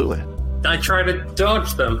 Absolutely. I try to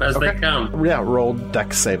dodge them as they come. Yeah, roll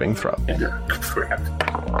dex saving throw. Crap.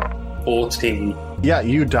 14. Yeah,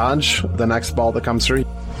 you dodge the next ball that comes through.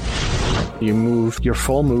 You move your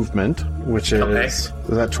full movement, which is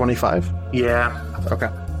that 25? Yeah. Okay.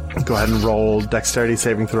 Go ahead and roll dexterity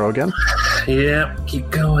saving throw again. Yeah, keep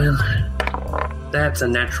going. That's a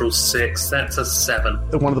natural 6. That's a 7.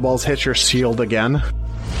 One of the balls hits your shield again.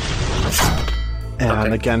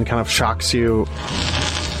 And again kind of shocks you.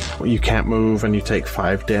 You can't move and you take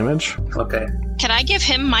 5 damage. Okay. Can I give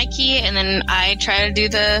him my key and then I try to do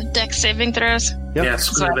the dex saving throws? Yep. Yeah,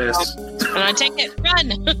 screw this. And I take it. Run!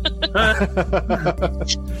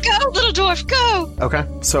 Go, little dwarf, go! Okay.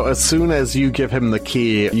 So as soon as you give him the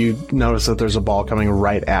key, you notice that there's a ball coming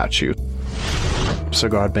right at you. So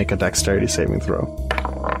go ahead and make a dexterity saving throw.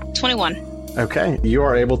 21. Okay. You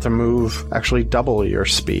are able to move, actually double your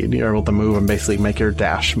speed. You're able to move and basically make your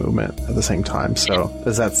dash movement at the same time. So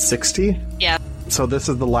is that 60? Yeah. So this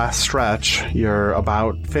is the last stretch. You're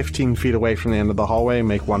about 15 feet away from the end of the hallway.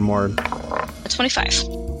 Make one more. 25.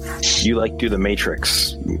 You like do the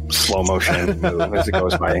Matrix slow motion move as it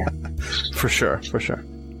goes by. For sure.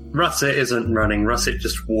 Russet isn't running. Russet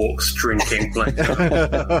just walks drinking. Like, I don't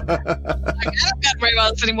got to worry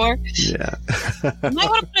about this anymore. Yeah. You might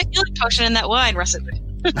want to put a healing potion in that wine, Russet.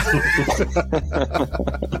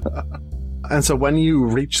 And so when you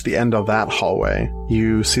reach the end of that hallway,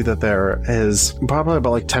 you see that there is probably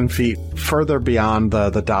about like 10 feet further beyond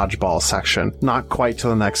the dodgeball section, not quite to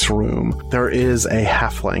the next room, there is a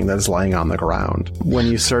halfling that is laying on the ground. When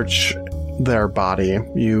you search their body,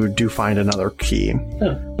 you do find another key.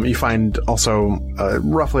 You find also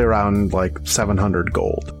roughly around like 700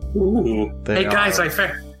 gold. ooh. Hey guys, I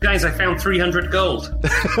found 300 gold.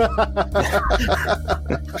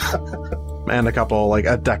 And a couple, like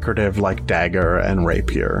a decorative like dagger and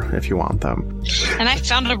rapier if you want them. And I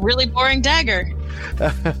found a really boring dagger.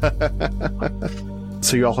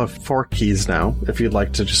 So you all have 4 keys now, if you'd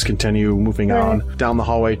like to just continue moving on down the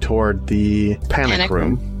hallway toward the panic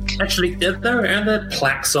room. Actually, are there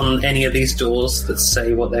plaques on any of these doors that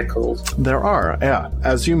say what they're called? There are, yeah.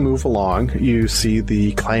 As you move along, you see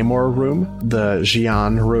the Claymore room, the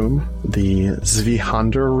Jian room, the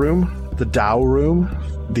Zvihander room, the Dao room,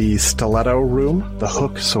 the Stiletto room, the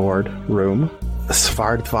Hook Sword room, the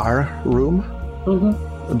Svardvar room,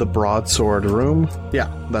 the Broadsword room.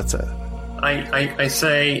 Yeah, that's it. I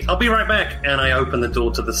say, I'll be right back, and I open the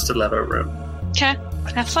door to the Stiletto room. Okay,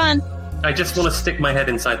 have fun. I just want to stick my head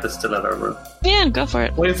inside the Stiletto room. Yeah, go for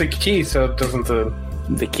it. Where's the key so it doesn't...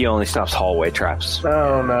 The key only stops hallway traps.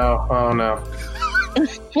 Oh, no.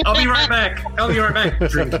 I'll be right back.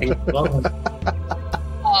 Drinking.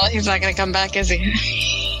 Oh, he's not going to come back, is he?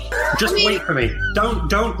 Just wait for me.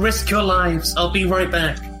 Don't risk your lives. I'll be right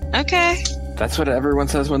back. Okay. That's what everyone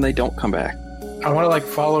says when they don't come back. I want to, like,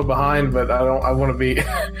 follow behind, but I want to be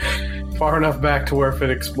far enough back to where if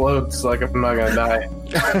it explodes, like, I'm not going to die.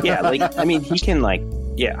 Yeah, like, I mean, he can, like,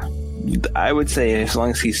 yeah. I would say as long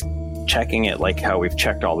as he's checking it like how we've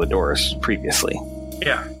checked all the doors previously.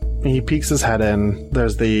 Yeah. He peeks his head in.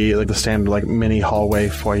 There's the standard like mini hallway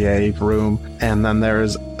foyer room, and then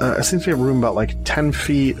there's seems to be a room about like 10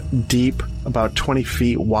 feet deep, about 20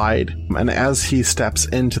 feet wide. And as he steps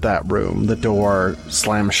into that room, the door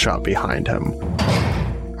slams shut behind him.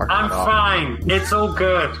 I'm fine. It's all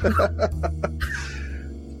good.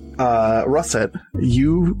 Russet,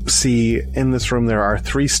 you see in this room there are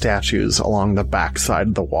 3 statues along the back side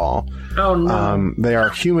of the wall. Oh no. They are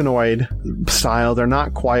humanoid style. They're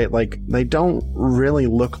not quite like, they don't really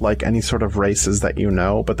look like any sort of races that you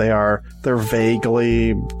know, but they're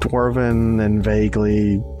vaguely dwarven and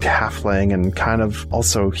vaguely halfling and kind of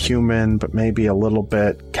also human, but maybe a little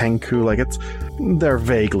bit Kenku. Like they're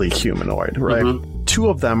vaguely humanoid, right? Mm-hmm. 2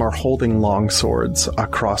 of them are holding long swords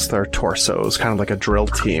across their torsos, kind of like a drill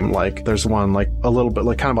team. Like there's one like a little bit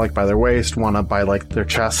like kind of like by their waist, one up by like their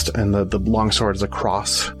chest, and the long sword is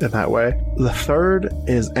across in that way. The third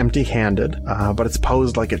is empty-handed, but it's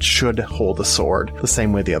posed like it should hold a sword, the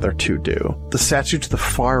same way the other 2 do. The statue to the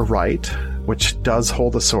far right, which does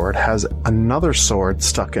hold a sword, has another sword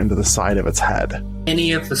stuck into the side of its head.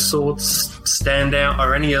 Any of the swords stand out?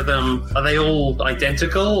 Are any of them, are they all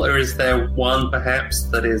identical, or is there one perhaps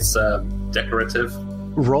that is decorative?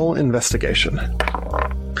 Roll investigation.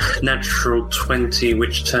 Natural 20,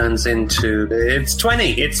 which turns into... It's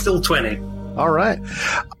 20! It's still 20. All right.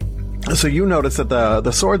 So you notice that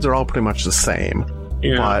the swords are all pretty much the same.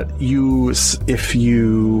 Yeah. But if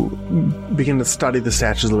you begin to study the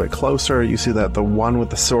statues a little bit closer, you see that the one with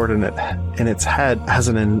the sword in its head has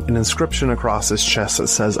an inscription across its chest that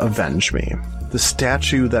says, "Avenge me." The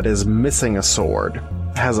statue that is missing a sword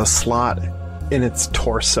has a slot in its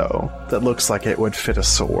torso that looks like it would fit a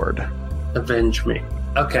sword. Avenge me.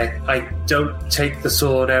 Okay, I don't take the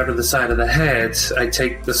sword out of the side of the head. I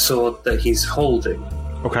take the sword that he's holding.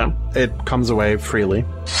 Okay. It comes away freely.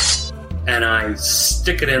 And I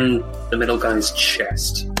stick it in the middle guy's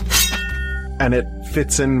chest. And it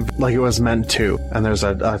fits in like it was meant to. And there's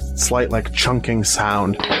a slight like chunking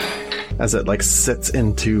sound. as it like sits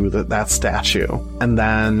into that statue. And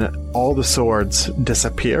then all the swords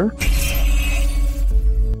disappear.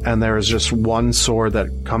 And there is just one sword that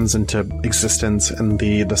comes into existence in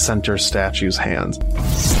the center statue's hands.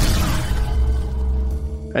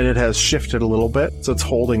 And it has shifted a little bit, so it's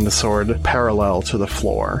holding the sword parallel to the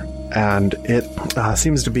floor. And it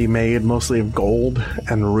seems to be made mostly of gold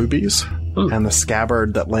and rubies. And the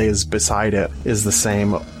scabbard that lays beside it is the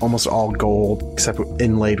same, almost all gold, except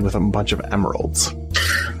inlaid with a bunch of emeralds.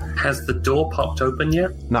 Has the door popped open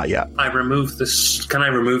yet? Not yet. Can I remove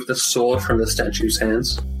the sword from the statue's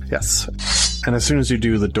hands? Yes. And as soon as you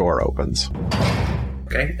do, the door opens.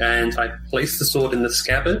 Okay, and I place the sword in the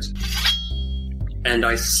scabbard, and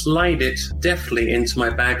I slide it deftly into my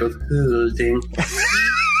bag of holding.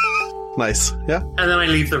 Nice. Yeah. And then I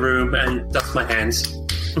leave the room and dust my hands.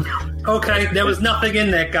 Okay, there was nothing in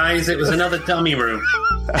there, guys. It was another dummy room.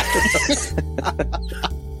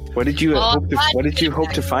 What did you hope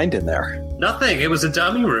to find in there? Nothing. It was a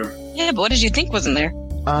dummy room. Yeah, but what did you think was in there?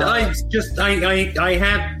 I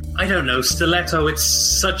had, I don't know, Stiletto. It's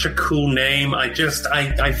such a cool name.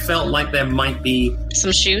 I felt like there might be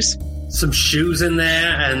Some shoes? some shoes in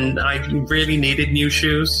there, and I really needed new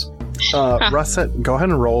shoes. Russet, go ahead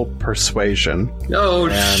and roll persuasion. Oh,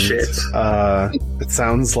 And, shit. it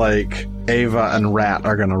sounds like Ava and Rat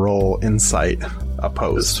are going to roll insight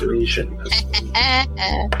opposed. Persuasion. Uh,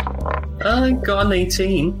 I got an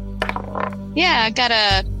 18. yeah, I got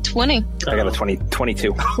a 20. I got a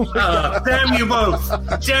 22. Damn you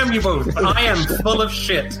both! Damn you both! I am full of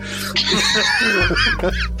shit.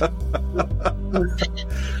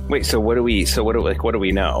 Wait, so what do we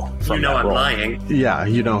know from You know that I'm roll? lying. Yeah,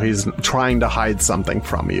 you know he's trying to hide something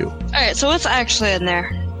from you. Alright, so what's actually in there?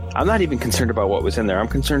 I'm not even concerned about what was in there. I'm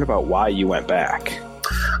concerned about why you went back.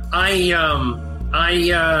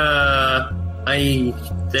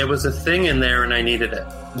 There was a thing in there and I needed it.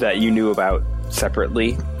 That you knew about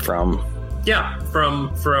separately from... Yeah,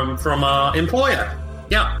 from our employer.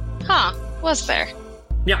 Yeah, Huh, was there?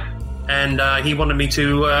 yeah. And he wanted me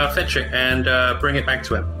to fetch it and bring it back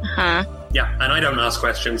to him. Huh. Yeah, and I don't ask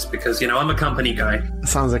questions because, I'm a company guy.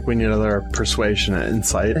 Sounds like we need another persuasion and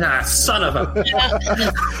insight. Ah, son of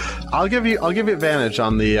a... I'll give you advantage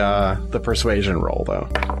on the persuasion roll though.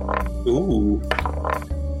 Ooh.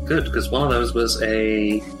 Good, because one of those was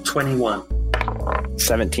a 21.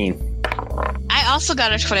 17. I also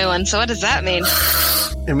got a 21, so what does that mean?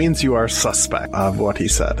 It means you are suspect of what he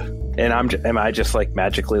said. And am I just like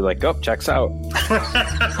magically like, oh, checks out?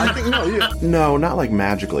 I think no, not like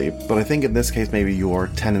magically, but I think in this case maybe your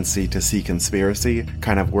tendency to see conspiracy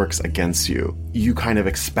kind of works against you. You kind of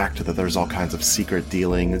expect that there's all kinds of secret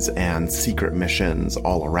dealings and secret missions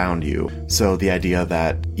all around you. So the idea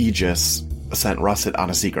that Aegis sent Russet on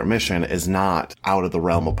a secret mission is not out of the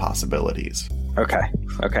realm of possibilities. Okay.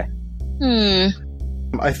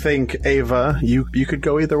 I think Ava, you could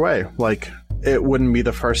go either way. Like, it wouldn't be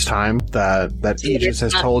the first time that Aegis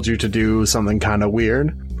has told you to do something kind of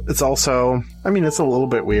weird. It's also, it's a little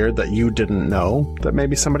bit weird that you didn't know that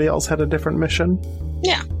maybe somebody else had a different mission.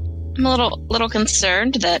 Yeah. I'm a little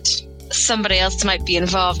concerned that somebody else might be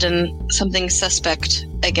involved in something suspect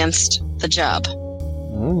against the job.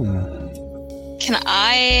 Can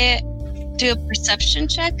I do a perception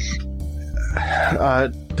check?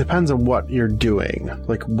 Depends on what you're doing.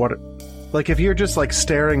 Like if you're just like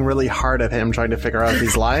staring really hard at him trying to figure out if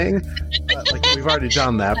he's lying, like we've already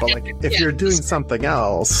done that, but like if you're doing something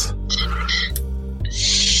else.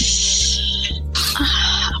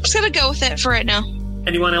 I'm just gonna go with it for right now.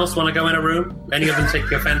 Anyone else want to go in a room? Any of them take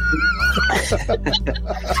your fancy?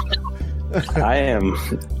 I am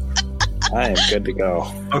good to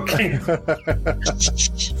go. Okay.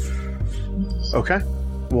 Okay.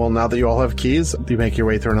 Well, now that you all have keys, you make your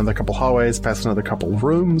way through another couple hallways, past another couple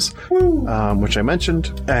rooms, which I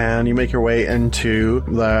mentioned, and you make your way into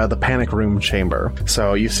the panic room chamber.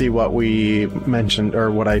 So you see what we mentioned,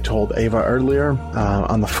 or what I told Ava earlier.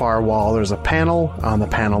 On the far wall, there's a panel. On the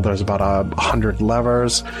panel, there's about 100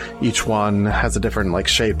 levers. Each one has a different like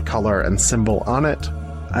shape, color, and symbol on it.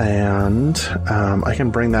 And I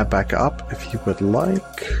can bring that back up if you would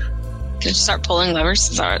like. Just start pulling levers.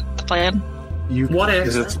 Is that the plan? What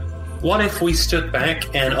if we stood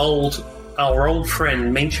back and our old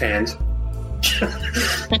friend Mage Hand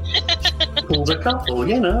pulled a couple,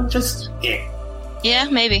 just Yeah,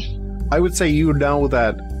 maybe. I would say you know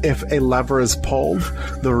that if a lever is pulled,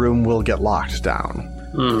 the room will get locked down.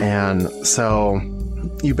 And so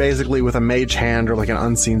you basically, with a mage hand or like an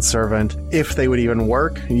unseen servant, if they would even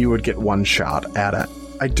work, you would get one shot at it.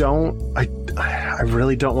 I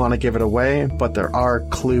really don't want to give it away, but there are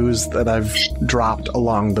clues that I've dropped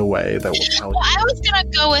along the way that will tell you. Well, I was gonna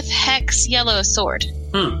go with Hex Yellow Sword.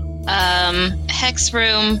 Hex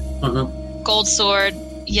Room, Gold Sword,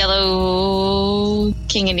 Yellow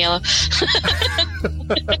King in Yellow.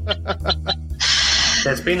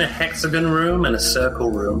 There's been a hexagon room and a circle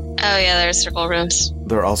room. Oh yeah, there's circle rooms.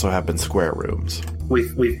 There also have been square rooms.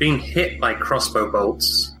 We've been hit by crossbow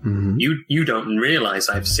bolts. Mhm. You don't realize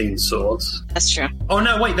I've seen swords. That's true. Oh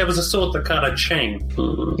no, wait, there was a sword that cut a chain.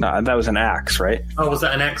 No, that was an axe, right? Oh, was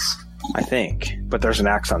that an axe? I think. But there's an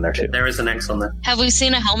axe on there too. There is an axe on there. Have we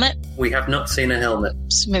seen a helmet? We have not seen a helmet.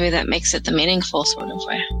 So maybe that makes it the meaningful sort of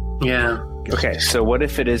way. Yeah. Okay, so what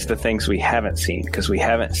if it is the things we haven't seen? Because we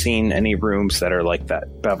haven't seen any rooms that are like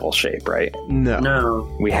that bevel shape, right? No.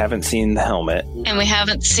 We haven't seen the helmet. And we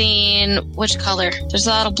haven't seen which color. There's a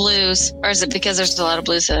lot of blues. Or is it because there's a lot of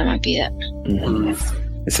blues that might be it?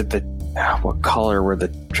 Is it the... what color were the...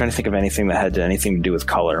 I'm trying to think of anything that had anything to do with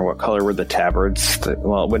color. What color were the tabards?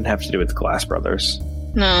 Well, it wouldn't have to do with the Glass Brothers.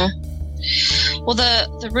 No. Well,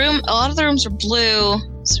 the room, a lot of the rooms are blue.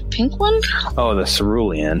 Is there a pink one? Oh, the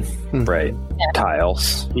cerulean. Right.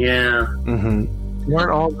 Tiles. Yeah. Mm-hmm.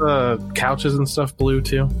 Weren't all the couches and stuff blue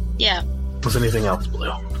too? Yeah. Was anything else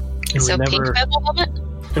blue? And So we pink never, bevel helmet?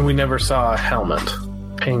 and we never saw a helmet.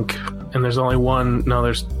 Pink. And there's only one. No,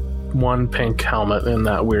 there's one pink helmet in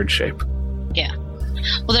that weird shape. Yeah.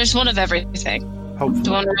 Well, there's one of everything. Hopefully, Do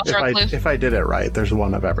you want to roll for a clue? if I did it right, there's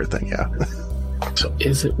one of everything, yeah. So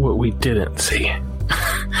is it what we didn't see?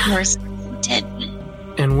 We're dead.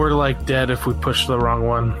 And we're like dead if we push the wrong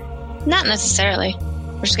one. Not necessarily.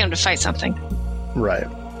 We're just going to fight something. Right.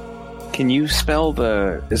 Can you spell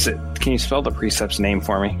the... Can you spell the precept's name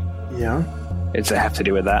for me? Yeah. Does it have to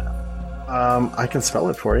do with that? I can spell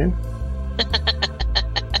it for you.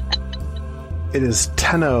 It is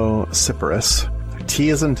Tenosiparus. T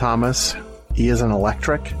is in Thomas, E is in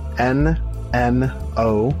electric,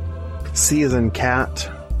 N-N-O, C is in cat,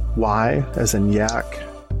 Y as in yak,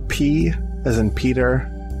 P as in Peter,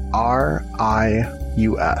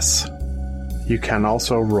 R-I-U-S. You can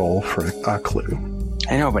also roll for a clue.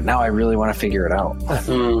 I know, but now I really want to figure it out.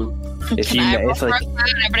 If you... I roll If, for like, a clue and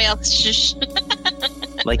everybody else shush.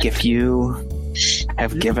 like, if you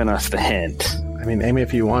have given us the hint... I mean, Amy,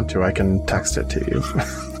 if you want to, I can text it to you.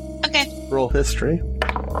 Okay. Roll history.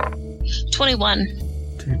 21.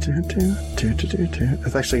 It's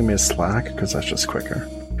actually going to be a Slack, because that's just quicker.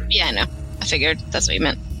 Yeah, I know. I figured that's what you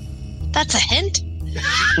meant. That's a hint?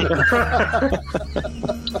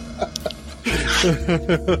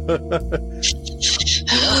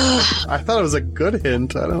 I thought it was a good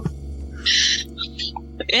hint. I don't...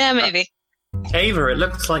 Yeah, maybe. Ava, it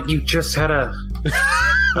looks like you just had a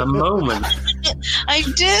moment. I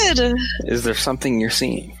did. Is there something you're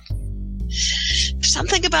seeing?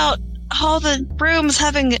 Something about all the rooms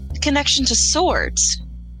having a connection to swords.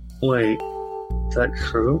 Wait, is that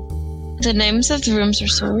true? The names of the rooms are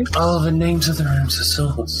swords. Oh, the names of the rooms are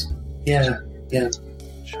swords. Yeah.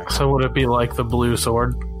 So would it be like the blue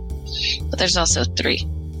sword? But there's also 3.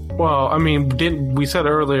 Well, I mean, we said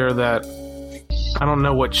earlier that I don't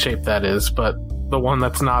know what shape that is, but the one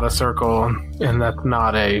that's not a circle and that's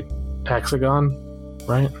not a hexagon,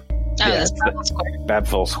 right? Oh, Yeah, that's Bevel Square.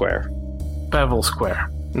 Babville Square. Bevel square.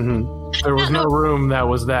 Mm-hmm. There was no room that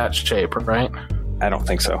was that shape, right? I don't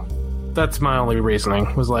think so. That's my only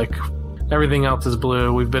reasoning. Was like everything else is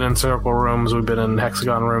blue. We've been in circle rooms. We've been in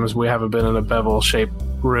hexagon rooms. We haven't been in a bevel shaped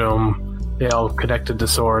room. They all connected to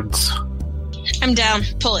swords. I'm down.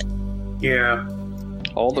 Pull it. Yeah.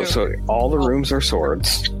 All the rooms are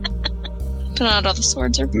swords. But not all the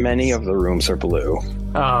swords are. Many of the rooms are blue,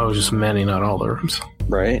 Oh, just many, not all the rooms.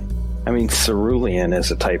 right? I mean, cerulean is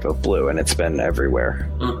a type of blue, and it's been everywhere.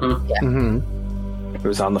 Mm-hmm. It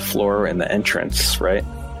was on the floor in the entrance, right?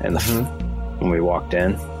 And when we walked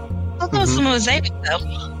in. Oh, that was the mosaic, though.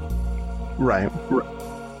 Right.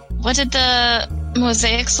 What did the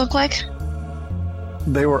mosaics look like?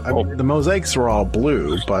 They were. I mean, the mosaics were all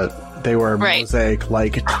blue, but they were Right.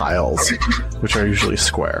 mosaic-like tiles, which are usually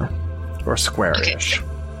square or square-ish.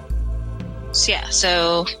 So, yeah,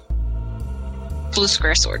 so blue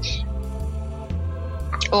square sword.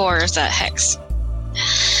 Or is that hex?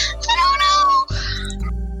 I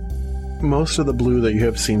don't know. Most of the blue that you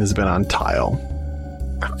have seen has been on tile.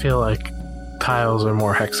 I feel like tiles are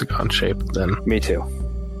more hexagon shaped than Me too.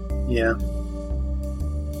 Yeah.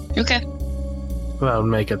 Okay. that would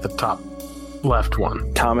make it the top left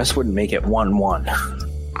one. Thomas wouldn't make it 1-1.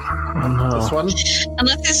 Oh, no. This one?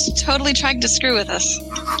 Unless he's totally trying to screw with us.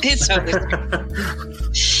 He's totally.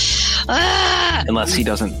 Ah! Unless he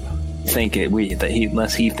doesn't think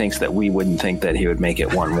unless he thinks that we wouldn't think that he would make it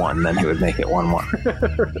 1-1, then he would make it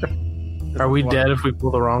 1-1. Are we dead if we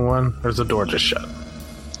pull the wrong one, or is the door just shut?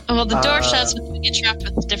 Well, the door shuts, but we get trapped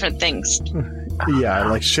with different things. Yeah,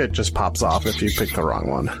 like shit just pops off if you pick the wrong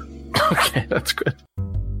one. Okay, that's good.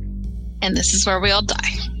 And this is where we all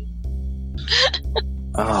die.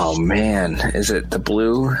 Oh man, is it the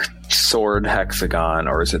blue sword hexagon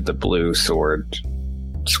or is it the blue sword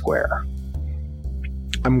square?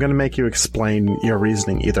 I'm going to make you explain your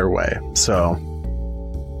reasoning either way, so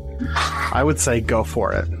I would say go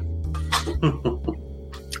for it.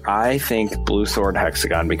 I think blue sword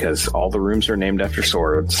hexagon because all the rooms are named after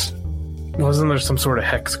swords. Wasn't there some sort of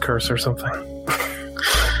hex curse or something?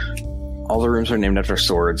 All the rooms are named after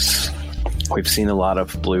swords. We've seen a lot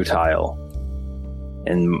of blue tile.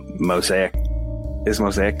 And mosaic... Is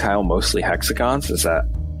mosaic tile mostly hexagons? Is that...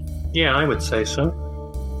 Yeah, I would say so.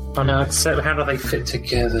 Except how do they fit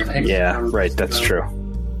together? Yeah, right, that's true.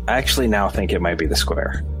 I actually now think it might be the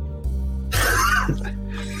square.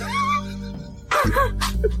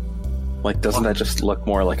 Like, doesn't that just look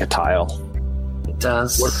more like a tile? It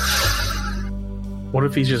does. What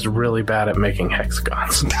if he's just really bad at making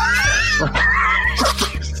hexagons?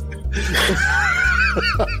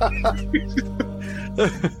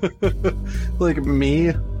 Like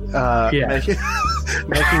me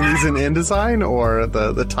making these in InDesign, or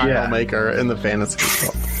the tile maker in the fantasy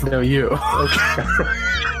world? No, you. Okay.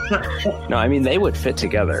 No, I mean, they would fit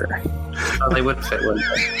together. Oh, they would fit, wouldn't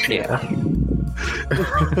they? Yeah.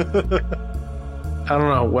 I don't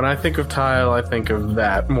know. When I think of tile, I think of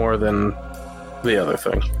that more than the other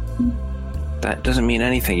thing. That doesn't mean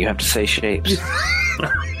anything. You have to say shapes.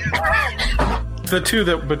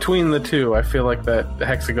 Between the two, I feel like that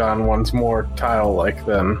hexagon one's more tile-like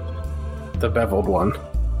than the beveled one.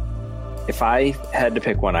 If I had to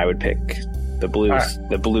pick one, I would pick the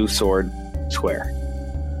blue sword square.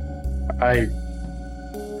 I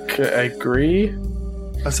agree.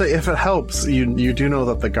 I say, if it helps, you do know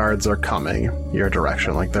that the guards are coming your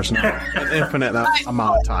direction. Like, there's no an infinite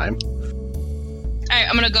amount of time. Alright,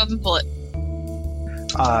 I'm gonna go up and pull it.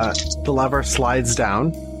 The lever slides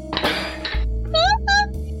down.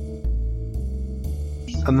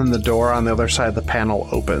 And then the door on the other side of the panel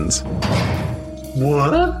opens.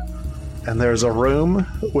 What? And there's a room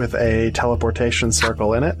with a teleportation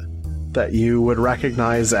circle in it that you would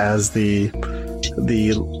recognize as the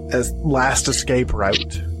last escape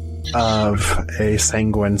route of a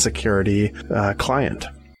Sanguine Security client.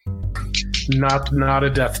 Not a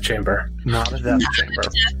death chamber. Not a death chamber.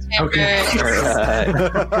 Okay.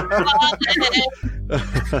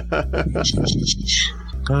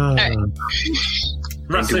 Alright.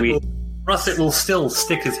 Russet will still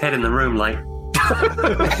stick his head in the room like...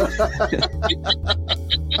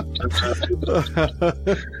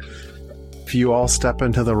 If you all step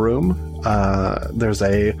into the room, there's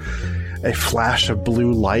a flash of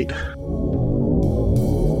blue light,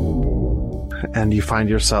 and you find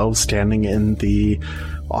yourselves standing in the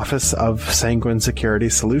office of Sanguine Security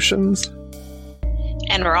Solutions.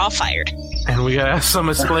 And we're all fired. And we gotta have some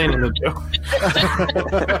explaining to do.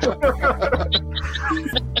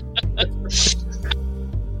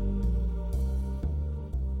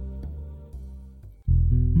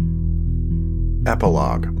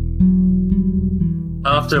 Epilogue.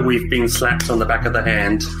 After we've been slapped on the back of the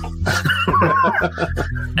hand,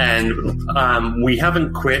 and we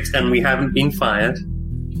haven't quit and we haven't been fired,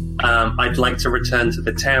 I'd like to return to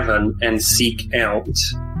the tavern and seek out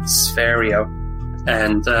Sferio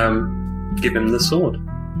and give him the sword.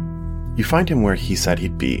 You find him where he said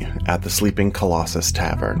he'd be, at the Sleeping Colossus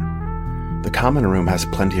Tavern. The common room has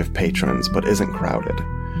plenty of patrons, but isn't crowded.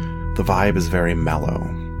 The vibe is very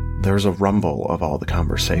mellow. There's a rumble of all the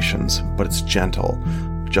conversations, but it's gentle,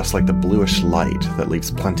 just like the bluish light that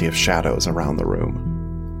leaves plenty of shadows around the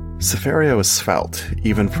room. Sferio is svelte,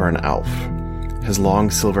 even for an elf. His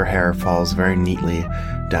long silver hair falls very neatly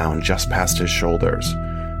down just past his shoulders.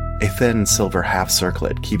 A thin silver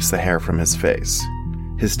half-circlet keeps the hair from his face.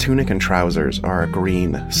 His tunic and trousers are a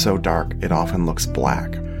green so dark it often looks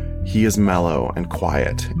black. He is mellow and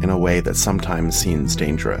quiet in a way that sometimes seems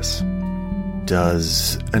dangerous.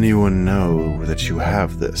 "Does anyone know that you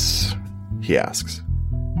have this?" he asks.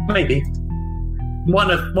 Maybe.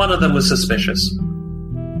 One of them was suspicious.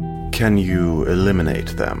 "Can you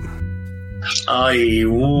eliminate them?"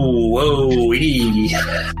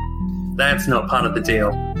 That's not part of the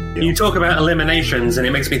deal. You talk about eliminations, and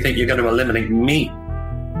it makes me think you're going to eliminate me.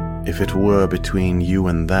 "If it were between you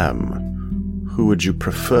and them, who would you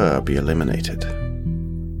prefer be eliminated?"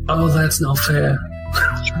 Oh, that's not fair.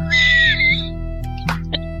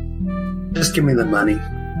 Just give me the money.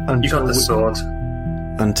 You got the sword.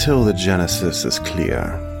 Until the genesis is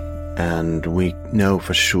clear, and we know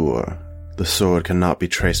for sure the sword cannot be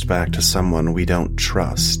traced back to someone we don't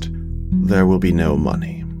trust, there will be no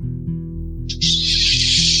money.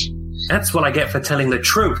 That's what I get for telling the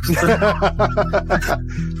truth.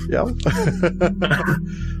 Yep.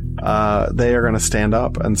 They are going to stand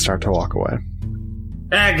up and start to walk away.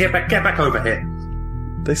 Get back over here.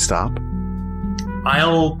 They stop. I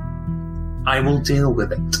will deal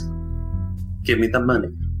with it. Give me the money.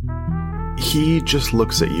 He just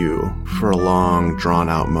looks at you for a long,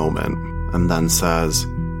 drawn-out moment, and then says,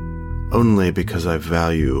 "Only because I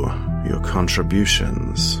value your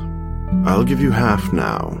contributions. I'll give you half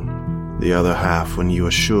now, the other half when you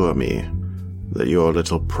assure me that your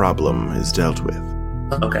little problem is dealt with."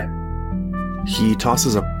 Okay. He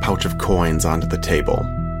tosses a pouch of coins onto the table,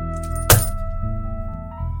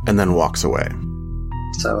 and then walks away.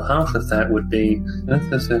 So half of that would be... Okay.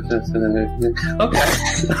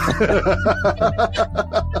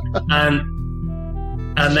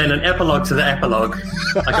 And then an epilogue to the epilogue.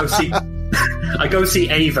 I go see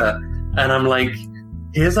Ava, and I'm like,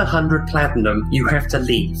 here's 100 platinum. You have to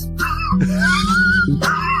leave.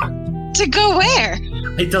 To go where?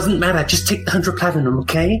 It doesn't matter. Just take the 100 platinum,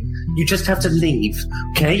 okay? You just have to leave,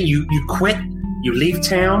 okay? You quit. You leave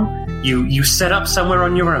town. You set up somewhere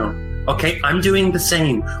on your own. Okay, I'm doing the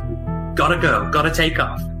same. Gotta go. Gotta take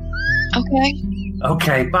off. Okay.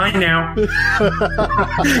 Okay, bye now.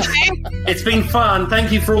 It's been fun.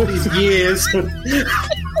 Thank you for all these years.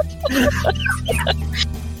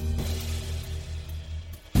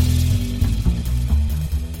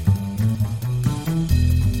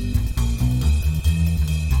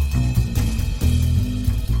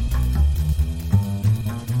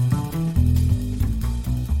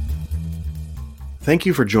 Thank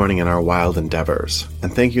you for joining in our wild endeavors,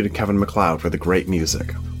 and thank you to Kevin MacLeod for the great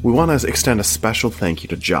music. We want to extend a special thank you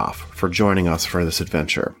to Joff for joining us for this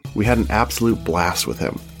adventure. We had an absolute blast with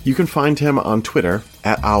him. You can find him on Twitter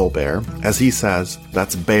 @OwlBear. As he says,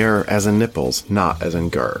 that's bear as in nipples, not as in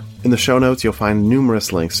gur. In the show notes, you'll find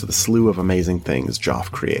numerous links to the slew of amazing things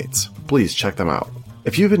Joff creates. Please check them out.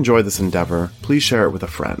 If you've enjoyed this endeavor, please share it with a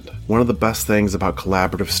friend. One of the best things about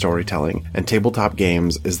collaborative storytelling and tabletop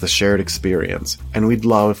games is the shared experience, and we'd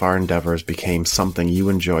love if our endeavors became something you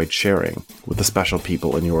enjoyed sharing with the special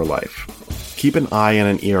people in your life. Keep an eye and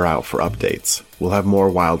an ear out for updates. We'll have more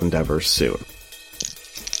wild endeavors soon.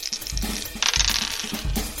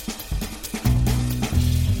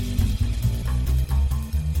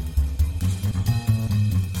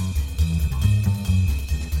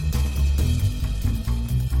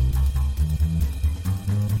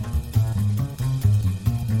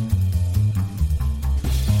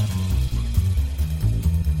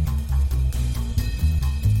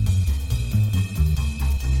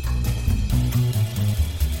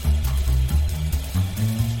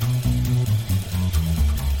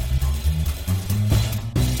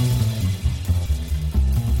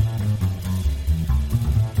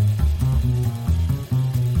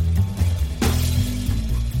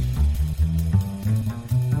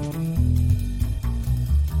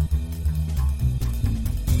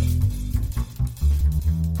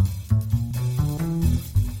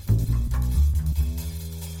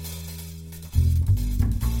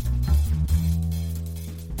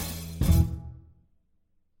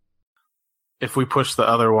 If we pushed the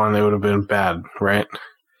other one, it would have been bad, right?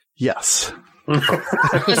 Yes.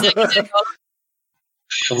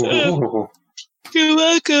 Ooh. You're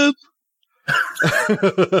welcome.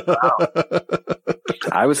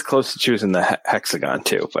 I was close to choosing the hexagon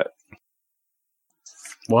too, but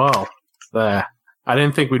Wow. I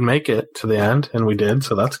didn't think we'd make it to the end, and we did,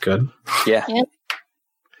 so that's good. yeah. Yep.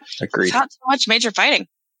 Agreed. Not so much major fighting.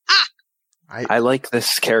 I like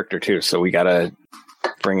this character too, so we gotta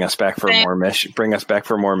bring us back for more mission. Bring us back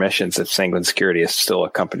for more missions if Sanguine Security is still a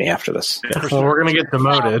company after this. Yeah, well, we're gonna get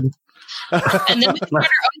demoted. And then we start our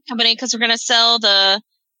own company because we're going to sell the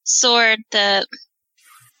sword that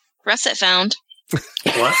Russet found.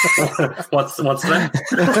 What? What's that?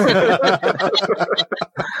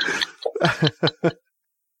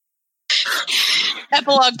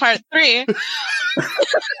 Epilogue Part 3.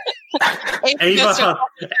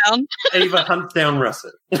 Ava hunts down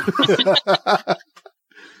Russet.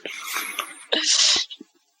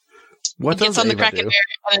 What gets does on the Ava Kraken do? Mare,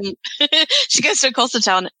 and she goes to Coastal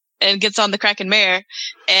Town and gets on the Kraken Mare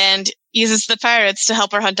and uses the pirates to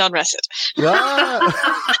help her hunt down Russet.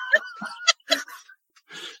 Ah!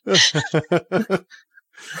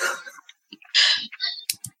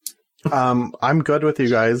 I'm good with you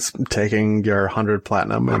guys taking your 100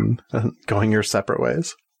 platinum and going your separate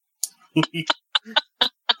ways.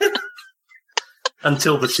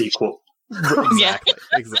 until the sequel.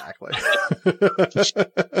 Exactly. It's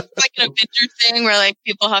like an adventure thing where like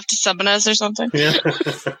people have to summon us or something. Yeah.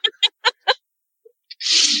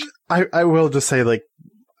 I will just say, like,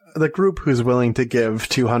 the group who's willing to give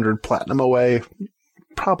 200 platinum away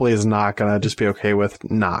probably is not going to just be okay with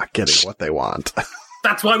not getting what they want.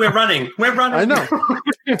 That's why we're running. We're running. I know.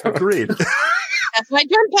 Agreed. That's why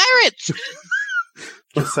you're pirates.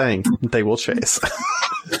 Just saying, they will chase.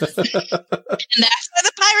 And that's why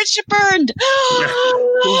the pirate ship burned.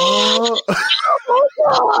 Oh, Oh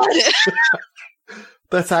God!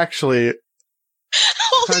 that's actually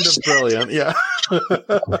Holy kind of shit. brilliant. Yeah.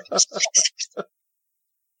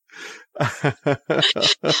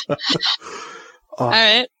 All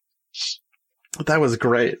right. That was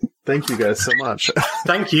great. Thank you guys so much.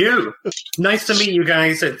 Thank you. Nice to meet you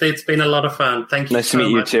guys. It's been a lot of fun. Thank you. Nice so to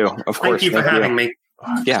meet much. you too. Of course. Thank you for having me.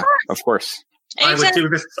 Yeah, of course. I would Anytime. do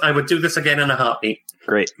this. I would do this again in a heartbeat.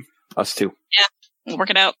 Great. Us too. We'll work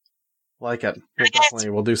it out. Like it.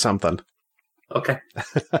 We'll do something. Okay.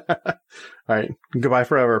 All right. Goodbye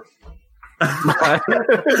forever. Bye.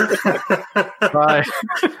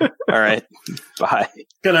 All right. Bye.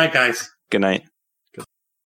 Good night, guys. Good night.